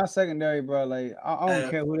Lamb, not secondary, bro. Like I don't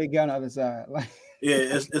care who they got on the other side. Like yeah,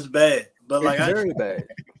 it's bad. But like, it's very bad.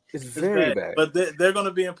 It's very bad. But they're going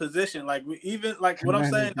to be in position. Like what I'm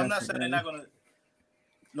saying. I'm not saying they're not going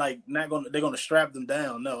to they're going to strap them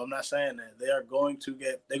down. No, I'm not saying that. They're going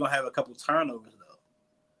to have a couple turnovers though.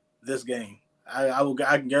 This game, I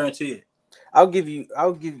can guarantee it. I'll give you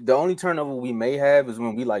the only turnover we may have is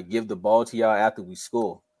when we like give the ball to y'all after we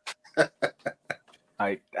score.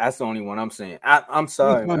 Like that's the only one I'm saying. I'm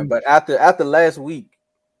sorry, man, but after last week.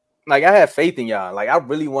 Like, I have faith in y'all. Like, I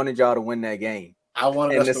really wanted y'all to win that game. I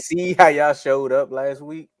wanted and to see how y'all showed up last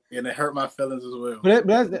week. And it hurt my feelings as well. But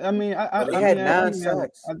they had 9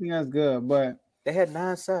 sacks. I think that's good, but they had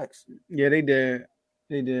 9 sacks. Yeah, they did.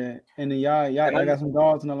 And then y'all got some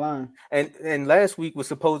dogs in the line. And last week was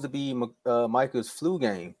supposed to be Micah's flu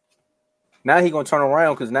game. Now he gonna turn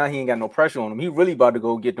around because now he ain't got no pressure on him. He really about to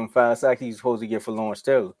go get them 5 sacks he's supposed to get for Lawrence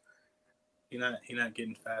Taylor. He not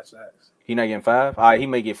getting 5 sacks. He not getting 5? All right, he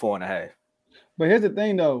may get 4.5. But here's the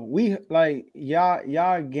thing, though. We like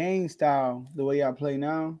y'all game style, the way y'all play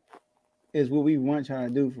now, is what we want y'all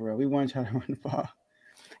to do for real. We want y'all to run the ball.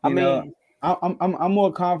 I'm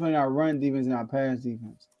more confident in our run defense than our pass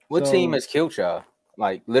defense. What team has killed y'all?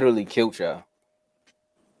 Like literally killed y'all?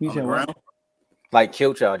 You said what? Like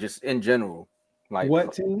killed y'all, just in general. Like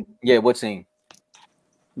what team? Yeah, what team?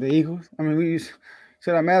 The Eagles. I mean,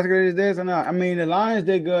 should I masquerade as this or not? I mean, the Lions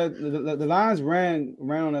did good. The Lions ran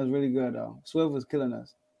around us really good though. Swift was killing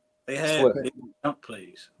us. They had jump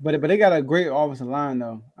plays, but they got a great offensive line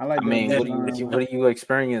though. What do you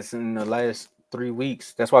experience in the last 3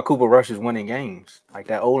 weeks? That's why Cooper Rush is winning games. Like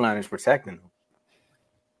that O line is protecting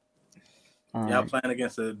them. Y'all playing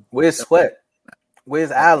against Where's Sweat?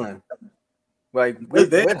 Where's Allen? Like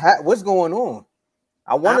what's going on?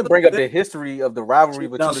 I want to bring up the history of the rivalry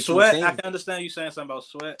between the Sweat, two teams. I can understand you saying something about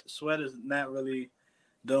Sweat. Sweat is not really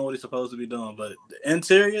doing what he's supposed to be doing. But the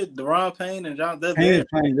interior, Deron Payne and John, they're Payne there. is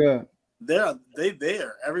playing good. They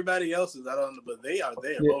there. Everybody else is, I don't know, but they are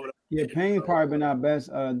there. Yeah, Payne's probably been our best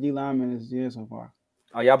D lineman this year so far.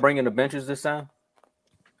 Are y'all bringing the benches this time?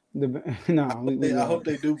 I hope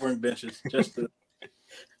they do bring benches just to.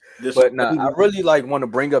 But I really want to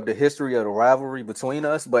bring up the history of the rivalry between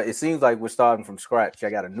us, but it seems like we're starting from scratch.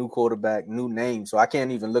 I got a new quarterback, new name, so I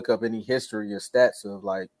can't even look up any history or stats of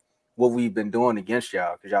what we've been doing against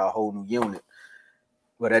y'all because y'all a whole new unit.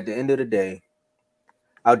 But at the end of the day,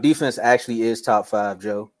 our defense actually is top 5,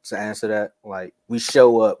 Joe. To answer that, we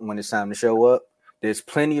show up when it's time to show up. There's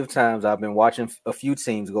plenty of times I've been watching a few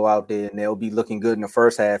teams go out there and they'll be looking good in the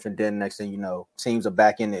first half, and then next thing you know, teams are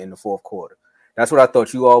back in it in the fourth quarter. That's what I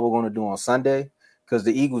thought you all were going to do on Sunday, because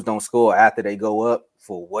the Eagles don't score after they go up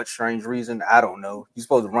for what strange reason. I don't know. You're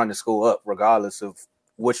supposed to run the score up regardless of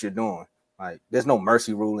what you're doing. There's no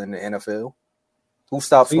mercy rule in the NFL. Who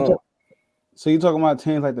stops scoring? So you talking about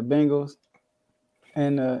teams like the Bengals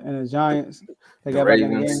and the Giants? They got Ravens,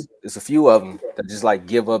 back in the game. There's a few of them that just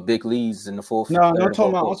give up big leads in the fourth. No, I'm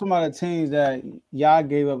talking about the teams that y'all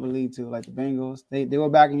gave up a lead to, like the Bengals. They were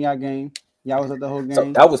back in y'all game. Y'all was at the whole game.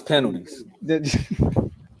 So that was penalties.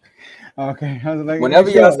 Okay. I was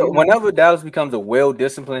whenever Dallas becomes a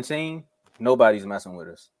well-disciplined team, nobody's messing with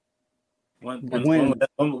us. When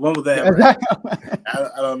was that?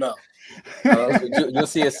 I don't know. You'll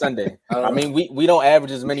see it Sunday. I mean, we don't average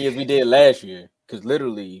as many as we did last year because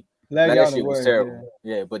literally last year was terrible.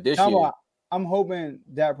 Yeah, but this year, I'm hoping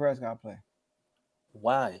Dak Prescott play.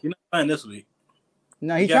 Why? You're not playing this week.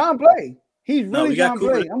 No, he's trying to play. He's really trying to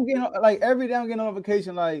play. I'm getting every day I'm getting a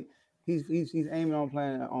notification he's aiming on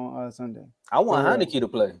playing on Sunday. I want Heineke to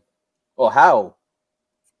play. Or how?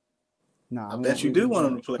 Nah, I bet you do want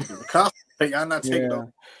him to play. I'm not taking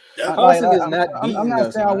him. I'm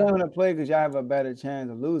not saying I want him to play because y'all have a better chance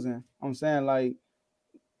of losing. I'm saying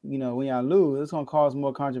when y'all lose, it's gonna cause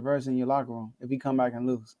more controversy in your locker room if you come back and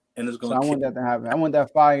lose. And it's I want that to happen. I want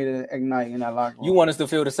that fire to ignite in that locker room. You want us to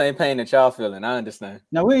feel the same pain that y'all feeling. I understand.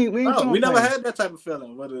 No, we never had that type of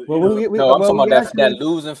feeling. I'm talking about that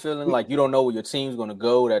losing feeling, you don't know where your team's gonna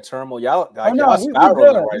go, that turmoil. Y'all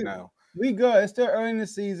spiraling right now. We good. It's still early in the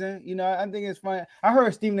season. I think it's fun. I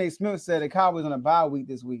heard Stephen A. Smith said the Cowboys on a bye week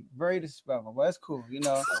this week. Very disrespectful, but that's cool.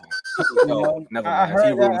 Never mind. I heard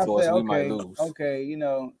if you rooting for us, we might lose. Okay,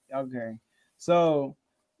 okay. So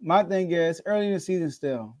my thing is early in the season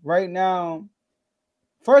still. Right now,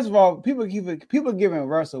 first of all, people giving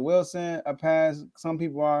Russell Wilson a pass. Some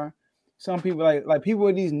people are. Some people like people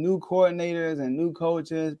with these new coordinators and new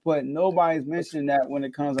coaches, but nobody's mentioning that when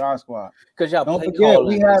it comes to our squad. Because y'all don't forget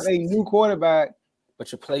we have a new quarterback.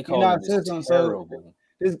 But your play calling is terrible.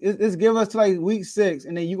 So let's give us to week 6,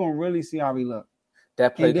 and then you're gonna really see how we look.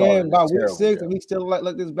 That play calling. And then by week 6, if we still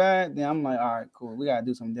look this bad, then I'm like, all right, cool. We gotta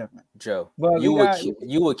do something different. Joe, but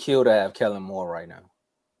you would kill to have Kellen Moore right now.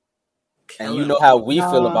 And you know how we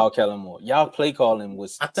feel about Kellen Moore. Y'all play calling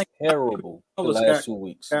was terrible the last 2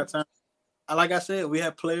 weeks. Like I said, we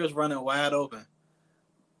have players running wide open.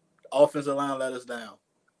 Offensive line let us down.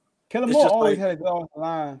 Kellen Moore always had a good offensive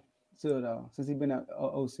line too, though, since he's been at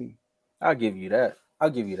OC. I'll give you that.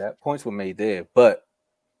 Points were made there. But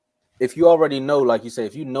if you already know, like you say,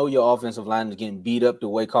 if you know your offensive line is getting beat up the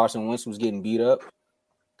way Carson Wentz was getting beat up,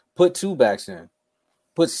 put 2 backs in.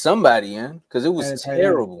 Put somebody in because it was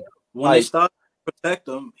terrible. When they started to protect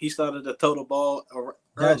him, he started to throw the ball early.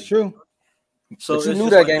 That's true. So but you knew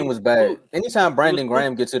that game was bad. Anytime Brandon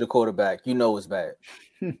Graham gets to the quarterback, you know it's bad.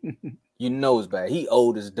 You know it's bad. He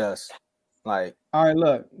old as dust. All right,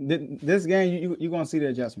 look, this game you're gonna see the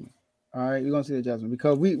adjustment. All right, you're gonna see the adjustment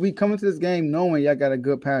because we come into this game knowing y'all got a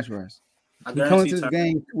good pass rush. We come into this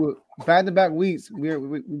game with back-to-back weeks. We've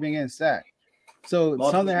been getting sacked, so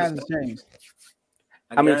something hasn't changed.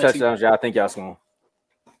 How many touchdowns y'all think y'all scored?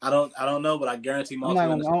 I don't know, but I guarantee I'm not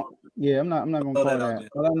gonna call that.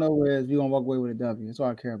 All I know is we're gonna walk away with a W. That's all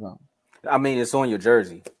I care about. I mean, it's on your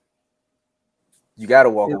jersey. You got to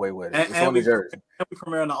walk away with it. It's on your jersey. We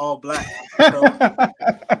premiere in the all black. So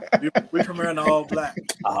we premiere in the all black.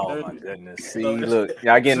 Oh my goodness! See, look,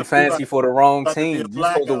 y'all getting fancy for the wrong team. You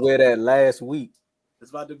supposed to wear that last week. It's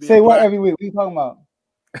about to be. Say what every week? What are you talking about?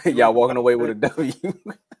 Y'all walking away with a W.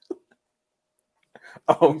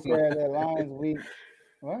 Oh, you said that Lions week.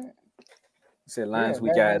 What? You said Lions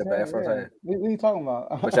week. I had a bad first half. What are you talking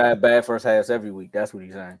about? But I had bad first halves every week. That's what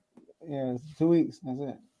he's saying. Yeah, it's 2 weeks. That's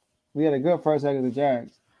it. We had a good first half of the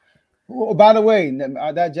Jags. Oh, by the way,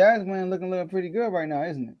 that Jags win looking pretty good right now,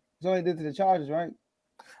 isn't it? It's all they did to the Chargers, right?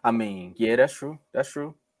 I mean, yeah, that's true. That's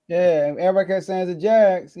true. Yeah, everybody kept saying it's the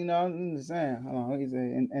Jags. I'm just saying. Hold on, what you say?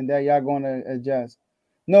 And that y'all going to adjust.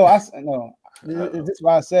 No, no. This is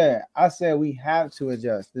what I said. I said we have to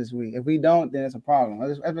adjust this week. If we don't, then it's a problem.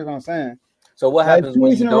 That's what I'm saying. So what Like happens 2 when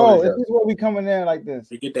weeks you in a don't row? adjust? This is where we coming in like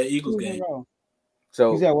this. You get that 2 Eagles weeks in a game. row.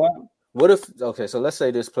 So You said what? What if? Okay, so let's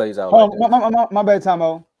say this plays out. Oh, Like this. my bad,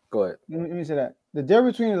 Tomo. Go ahead. Let me say that the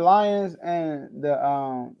difference between the Lions and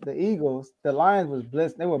the Eagles, the Lions was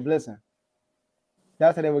bliss. They were blissing.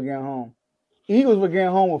 That's how they were getting home. Eagles were getting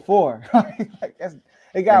home with 4. Like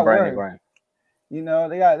it got worse. You know,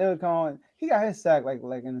 they were calling. He got his sack like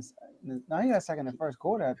in the, no, he got a sack in the first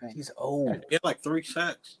quarter. I think he's old. He had like 3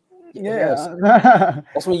 sacks. Yeah,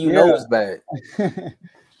 that's when you know it's bad.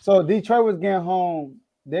 So Detroit was getting home.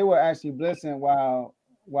 They were actually blissing while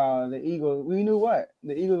the Eagles. We knew what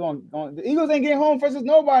the Eagles going. The Eagles ain't getting home versus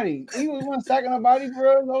nobody. The Eagles weren't sacking nobody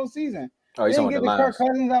for the whole season. Oh, you talking about the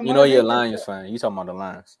Lions? You know you're a Lions fan. You talking about the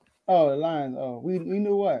Lions? Oh, the Lions. Oh, we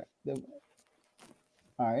knew what.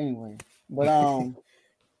 All right. Anyway, but I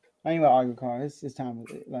ain't gonna argue, Carl. It's time.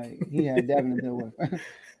 Like he had Devin to deal with.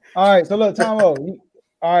 All right. So look, Tomo.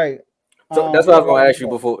 All right. So that's what I was gonna ask you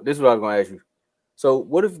before. This is what I was gonna ask you. So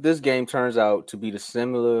what if this game turns out to be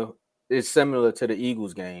similar to the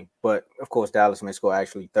Eagles game, but of course Dallas may score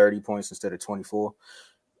actually 30 points instead of 24?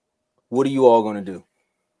 What are you all gonna do?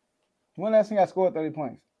 When last thing I scored 30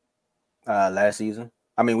 points? Last season.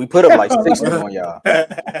 I mean, we put up like 60 on y'all.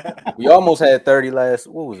 We almost had 30 last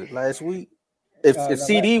week. If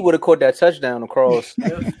CD would have caught that touchdown across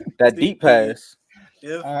that deep pass.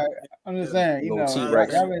 I'm just saying, you know,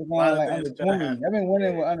 T-Rex. I've been going like under 20. I've been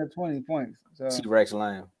winning with under 20 points. So T-Rex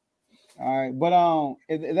Lamb. All right, but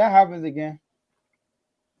if that happens again,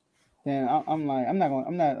 then I'm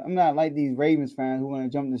not like these Ravens fans who want to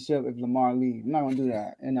jump the ship if Lamar leaves. I'm not gonna do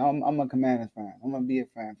that, and I'm a Commanders fan. I'm gonna be a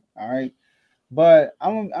fan. All right, but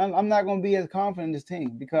I'm not gonna be as confident in this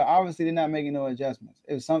team because obviously they're not making no adjustments.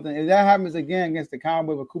 If that happens again against the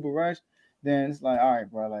Cowboys with Cooper Rush, then it's like, all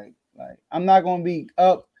right, bro, like I'm not gonna be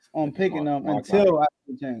up on picking them until I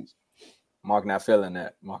change. Mark not feeling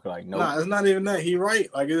that. Mark like, no. Nah, it's not even that. He right.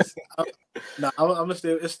 Like it's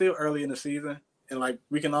it's still early in the season, and like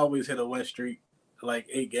we can always hit a win streak, like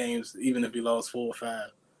 8 games, even if we lost 4 or 5.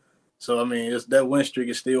 So I mean, that win streak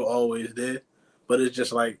is still always there, but it's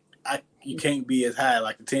just like you can't be as high.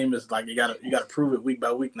 Like the team is like you gotta prove it week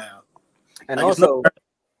by week now. And like, also,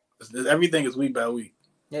 everything is week by week.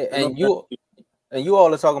 Yeah, and you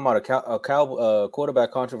all are talking about a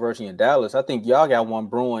quarterback controversy in Dallas. I think y'all got one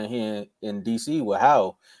brewing here in DC with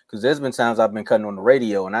Howell, because there's been times I've been cutting on the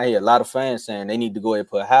radio and I hear a lot of fans saying they need to go ahead and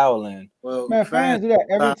put Howell in. Well, man, fans do that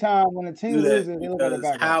every time when a team loses. They look at the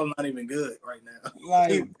back. Howell's not even good right now.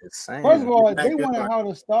 Like, first of all, they wanted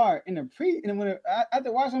Howell to start in the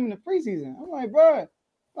after watching him in the preseason. I'm like, bro,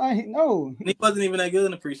 like no, he wasn't even that good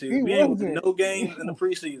in the preseason. He ain't won no games in the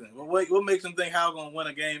preseason. What makes him think Howell gonna win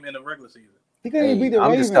a game in the regular season? He couldn't even beat the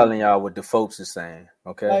Ravens. I'm just telling y'all what the folks are saying.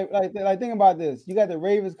 Okay, like think about this. You got the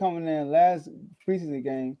Ravens coming in last preseason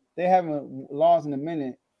game. They haven't lost in a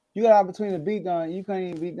minute. You got opportunity to beat them. You couldn't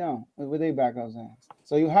even beat them with their backups in.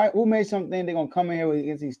 So who made something they're gonna come in here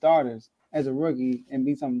against these starters as a rookie and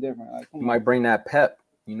be something different? Like you might bring that pep,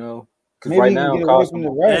 you know. Because right now, get away from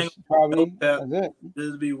the rush, probably. That's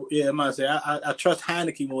it. I might say I trust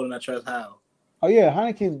Heineke more than I trust Howell. Oh yeah,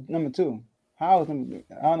 Heineke's number 2. Howell's number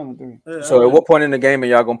 3. Yeah, so at what point in the game are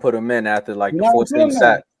y'all gonna put him in after like the 14th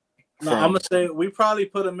sack? No, I'm gonna say we probably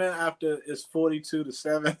put him in after it's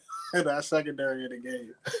 42-7 in our secondary of the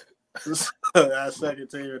game. Our second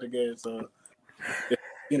team of the game. So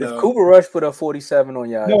you know, if Cooper Rush put up 47 on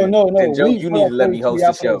y'all. No. Joe, you need to let me host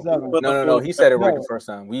the show. No. He said it right the first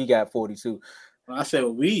time. We got 42. When I say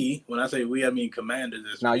we, I mean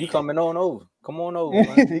Commanders. Now you coming on over. Come on over,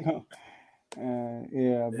 man.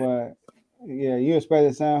 But you expect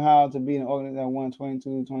the Sam Howell to be an organization that won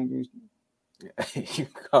 22, 23. You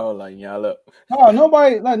call like y'all up. No,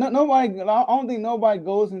 nobody. I don't think nobody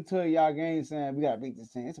goes into y'all game saying we gotta beat this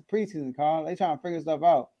team. It's a preseason, Carl. They trying to figure stuff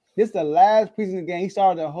out. This is the last preseason game. He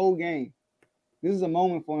started the whole game. This is a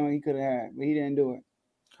moment for him he could have had, but he didn't do it.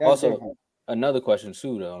 That's also, different. Another question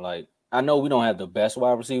too, though. Like, I know we don't have the best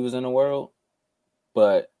wide receivers in the world,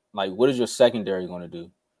 but like, what is your secondary going to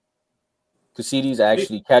do? Because CD's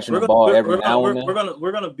actually catching the ball every now and then.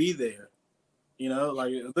 We're gonna be there. You know,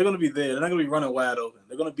 like they're gonna be there. They're not gonna be running wide open.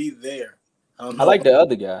 They're gonna be there. I like the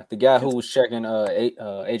other guy, the guy who was checking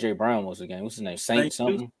AJ Brown was the game. What's his name? Saint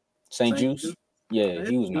Juice. Yeah,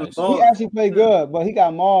 he was nice. He actually played good, but he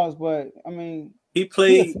got Mars. But I mean, he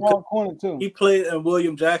played a small corner too. He played in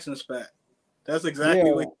William Jackson's spot. That's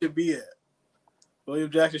exactly where he should be at.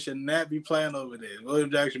 William Jackson should not be playing over there.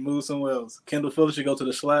 William Jackson move somewhere else. Kendall Fuller should go to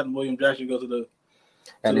the slot, and William Jackson go to the.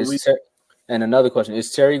 And And another question: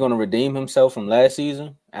 is Terry going to redeem himself from last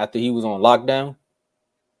season after he was on lockdown?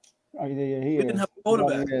 Oh, yeah, he We is. didn't have a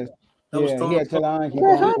quarterback. Yeah, he had to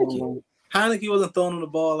Heineke. Heineke wasn't throwing him the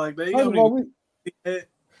ball like that. First of all,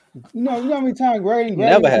 you know how many times Grady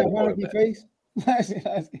never had a Heineke quarterback. face?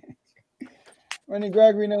 Randy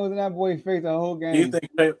Gregory was in that boy's face the whole game. Do you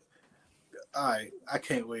think? All right, I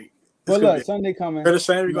can't wait. But look, Sunday coming. Curtis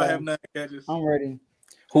Samuel gonna have 9 catches. I'm ready.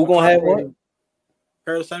 Who gonna have what?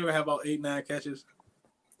 Curtis Samuel gonna have about 8-9 catches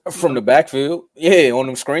from the backfield. Yeah, on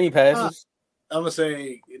them screen passes. I'm gonna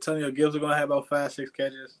say Antonio Gibbs are gonna have about 5-6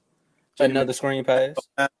 catches. Another screen pass.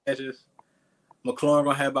 5 catches. McLaurin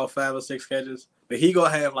gonna have about 5 or 6 catches, but he gonna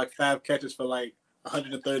have like 5 catches for like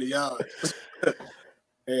 130 yards.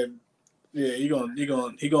 And yeah, he gonna beat.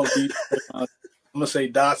 I'm gonna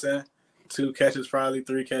say Dotson, 2 catches, probably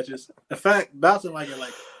 3 catches. In fact, Dotson might get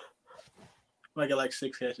like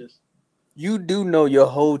 6 catches. You do know your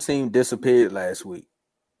whole team disappeared last week.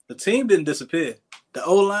 The team didn't disappear. The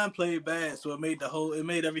O-line played bad, so it made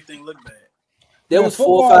everything look bad. There was 4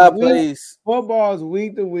 or 5 plays. Football is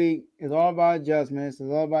week to week. It's all about adjustments. It's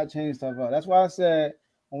all about changing stuff up. That's why I said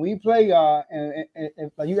when we play y'all, and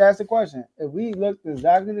if like you asked the question, if we looked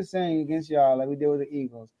exactly the same against y'all like we did with the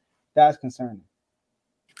Eagles, that's concerning.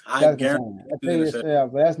 That's concerning.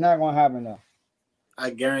 But that's not going to happen though. I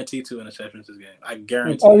guarantee 2 interceptions this game. I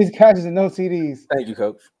guarantee. All these catches and no CDs. Thank you,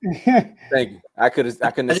 Coach. Thank you. I couldn't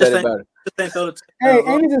have said it better. Hey,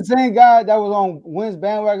 ain't he the same guy that was on Wynn's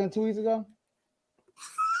bandwagon 2 weeks ago?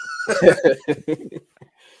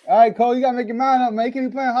 All right, Cole, you gotta make your mind up, man. You can't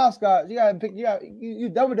be playing hopscotch. You gotta pick. You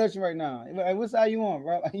double dutching right now. What side you on,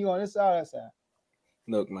 bro? You on this side or that side?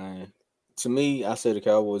 Look, man. To me, I say the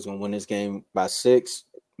Cowboys gonna win this game by 6,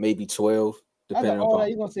 maybe 12, depending on. That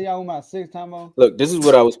you gonna say y'all win by 6, Tomo? Look, this is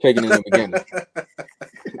what I was picking in the beginning.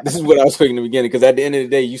 Because at the end of the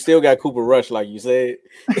day, you still got Cooper Rush, like you said.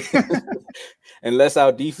 Unless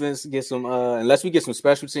our defense gets some, unless we get some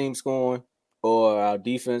special teams scoring, or our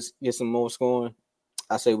defense gets some more scoring,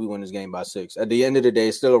 I say we win this game by 6. At the end of the day,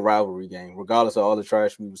 it's still a rivalry game, regardless of all the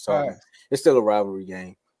trash we was talking. Right. It's still a rivalry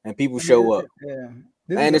game, and people show up. Yeah,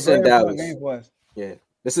 and it's in Dallas. Yeah,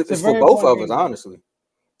 it's for both of us, honestly.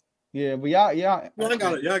 Yeah, but y'all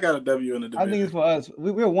got a W in the division. I think it's for us.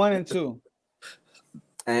 We're 1 and 2.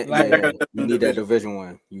 And you need that division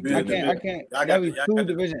win. I can't. That be 2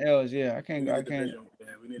 division L's. Yeah, I can't. We need a division.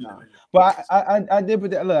 But I did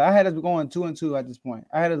put that. Look, I had us going 2 and 2 at this point.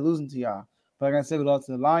 I had us losing to y'all. But like I said, we lost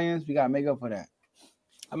to the Lions. We gotta make up for that.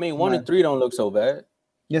 I mean, 1 and 3 don't look so bad.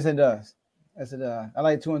 Yes, it does. Yes, it does. I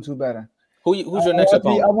like 2 and 2 better. Who's your next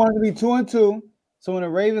opponent? I wanted to be 2 and 2. So when the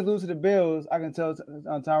Ravens lose to the Bills, I can tell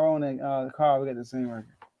Tyrone and Carl we get the same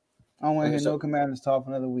record. I don't want to hear no Commanders talk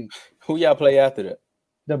for another week. Who y'all play after that?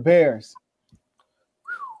 The Bears.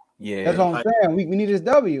 Yeah, that's what I'm saying. We need this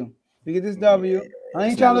W. We get this W. I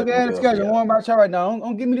ain't trying to look at the schedule. I'm worrying about y'all right now.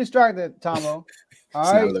 Don't get me distracted, Tomo.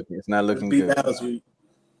 All right. It's not looking good. Dallas week.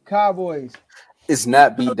 Cowboys. It's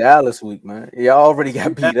not beat Dallas week, man. Y'all already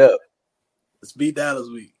got beat up. It's beat Dallas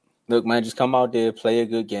week. Look, man, just come out there, play a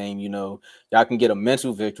good game. You know, y'all can get a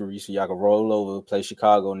mental victory, so y'all can roll over, play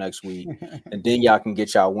Chicago next week, and then y'all can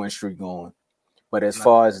get y'all win streak going. But as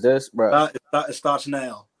far as this, bro, it starts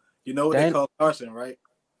now. You know what they call Carson, right?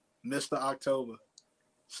 Mr. October.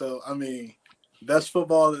 So I mean, that's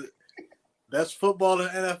football. That's football in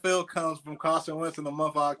the NFL comes from Carson Wentz in the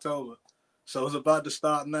month of October. So it's about to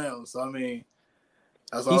start now. So I mean,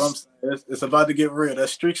 that's all I'm saying. It's about to get real. That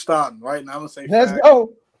streak starting right now. I'm gonna say, let's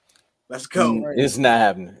go. Let's go. It's not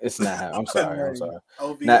happening. It's not happening. I'm sorry.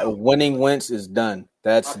 Not winning Wentz is done.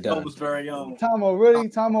 That's done. Very young. Tomo, really?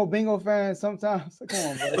 Tomo bingo fan sometimes. Come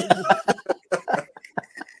on,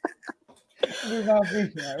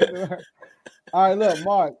 bro. All right, look,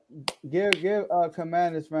 Mark, give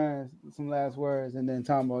Commanders fans some last words, and then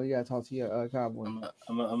Tomo, you gotta talk to your Cowboys.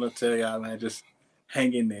 I'm gonna tell y'all, man, just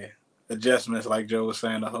hang in there. Adjustments, like Joe was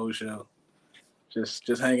saying the whole show.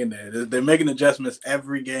 Just hang in there. They're making adjustments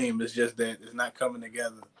every game. It's just that it's not coming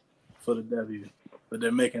together for the W. But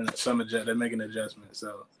they're making adjustments.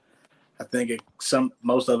 So I think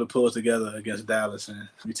most of it pulls together against Dallas, and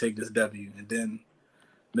we take this W. And then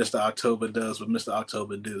Mr. October does what Mr.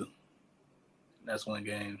 October do. That's win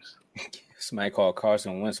games. Somebody called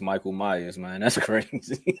Carson Wentz Michael Myers, man. That's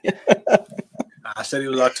crazy. I said he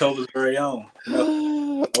was October's very own. You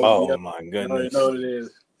know? Oh my goodness! You know what it is.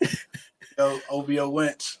 OVO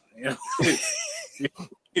Wentz. You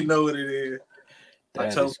know what it is.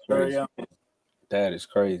 October's very own. That is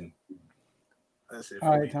crazy. That's it.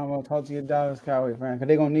 All right, Tom, I'll talk to your Dallas Cowboys fan because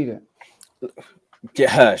they're gonna need it.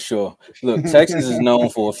 Yeah, sure. Look, Texas is known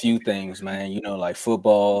for a few things, man. You know, like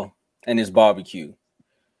football, and it's barbecue.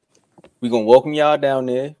 We're going to welcome y'all down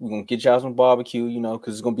there. We're going to get y'all some barbecue,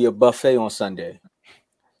 because it's going to be a buffet on Sunday.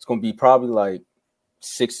 It's going to be probably like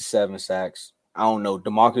 6 to 7 sacks. I don't know.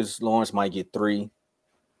 DeMarcus Lawrence might get 3.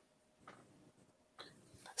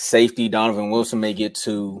 Safety Donovan Wilson may get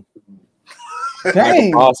 2.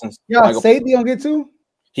 Dang. Michael Parsons. Safety don't get 2?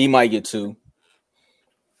 He might get 2.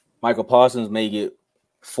 Michael Parsons may get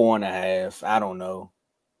 4.5. I don't know.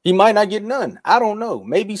 He might not get none. I don't know.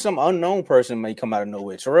 Maybe some unknown person may come out of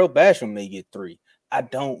nowhere. Terrell Basham may get 3. I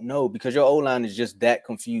don't know because your O-line is just that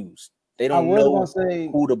confused. They don't know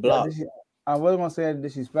who to block. I was going to say it's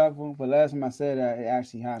disrespectful, but last time I said that, it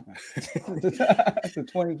actually happened. It's a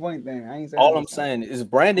 20-point thing. I ain't saying all I'm saying is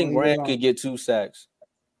Brandon Graham could get 2 sacks.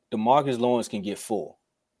 DeMarcus Lawrence can get 4.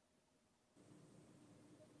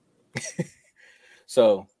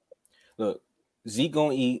 So, look, Zeke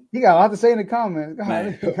gonna eat. He got a lot to say in the comments.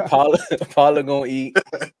 Paula gonna eat.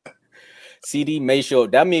 CD may show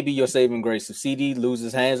up. That may be your saving grace. If CD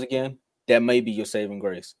loses hands again, that may be your saving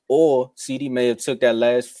grace. Or CD may have took that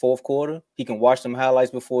last fourth quarter. He can watch some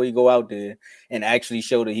highlights before he go out there and actually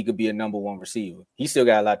show that he could be a number 1 receiver. He still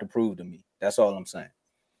got a lot to prove to me. That's all I'm saying.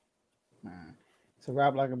 Man, it's a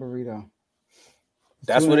wrap like a burrito.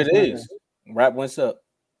 That's what it is. Wrap what's up.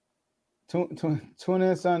 Tune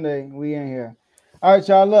in Sunday. We in here. All right,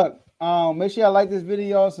 y'all. Look, make sure y'all like this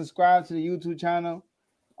video, subscribe to the YouTube channel.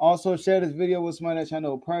 Also, share this video with somebody that y'all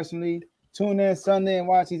know personally. Tune in Sunday and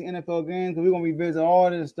watch these NFL games because we're going to revisit all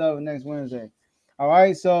this stuff next Wednesday. All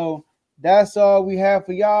right, so that's all we have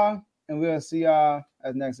for y'all, and we'll see y'all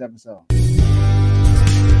at the next episode.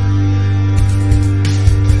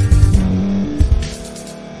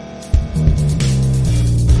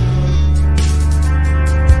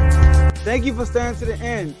 Thank you for staying to the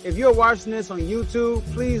end. If you're watching this on YouTube,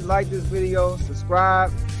 please like this video,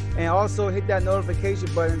 subscribe, and also hit that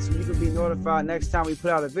notification button so you can be notified next time we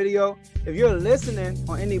put out a video. If you're listening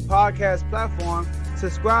on any podcast platform,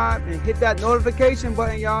 subscribe and hit that notification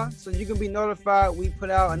button, y'all, so you can be notified we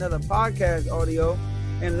put out another podcast audio.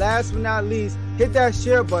 And last but not least, hit that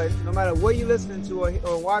share button. No matter what you're listening to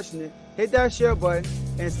or watching it, hit that share button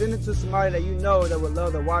and send it to somebody that you know that would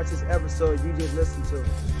love to watch this episode you just listened to.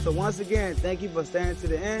 So once again, thank you for staying to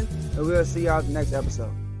the end, and we'll see y'all at the next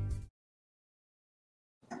episode.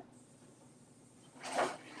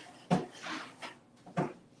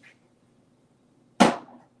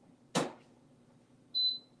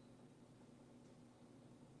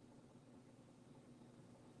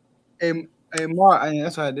 Hey, Mark,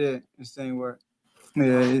 that's what I did. This thing worked.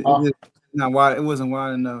 Yeah, not wide. It wasn't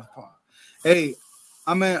wide enough. Hey,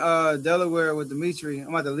 I'm in Delaware with Dimitri. I'm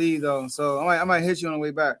about to leave though, so I might hit you on the way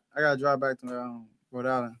back. I gotta drive back to Rhode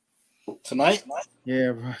Island tonight.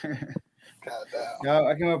 Yeah, bro. Y'all,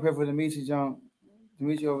 I came up here for Dimitri, John.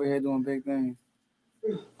 Dimitri over here doing big things.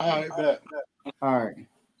 All right, bet. All right.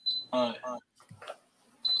 All right.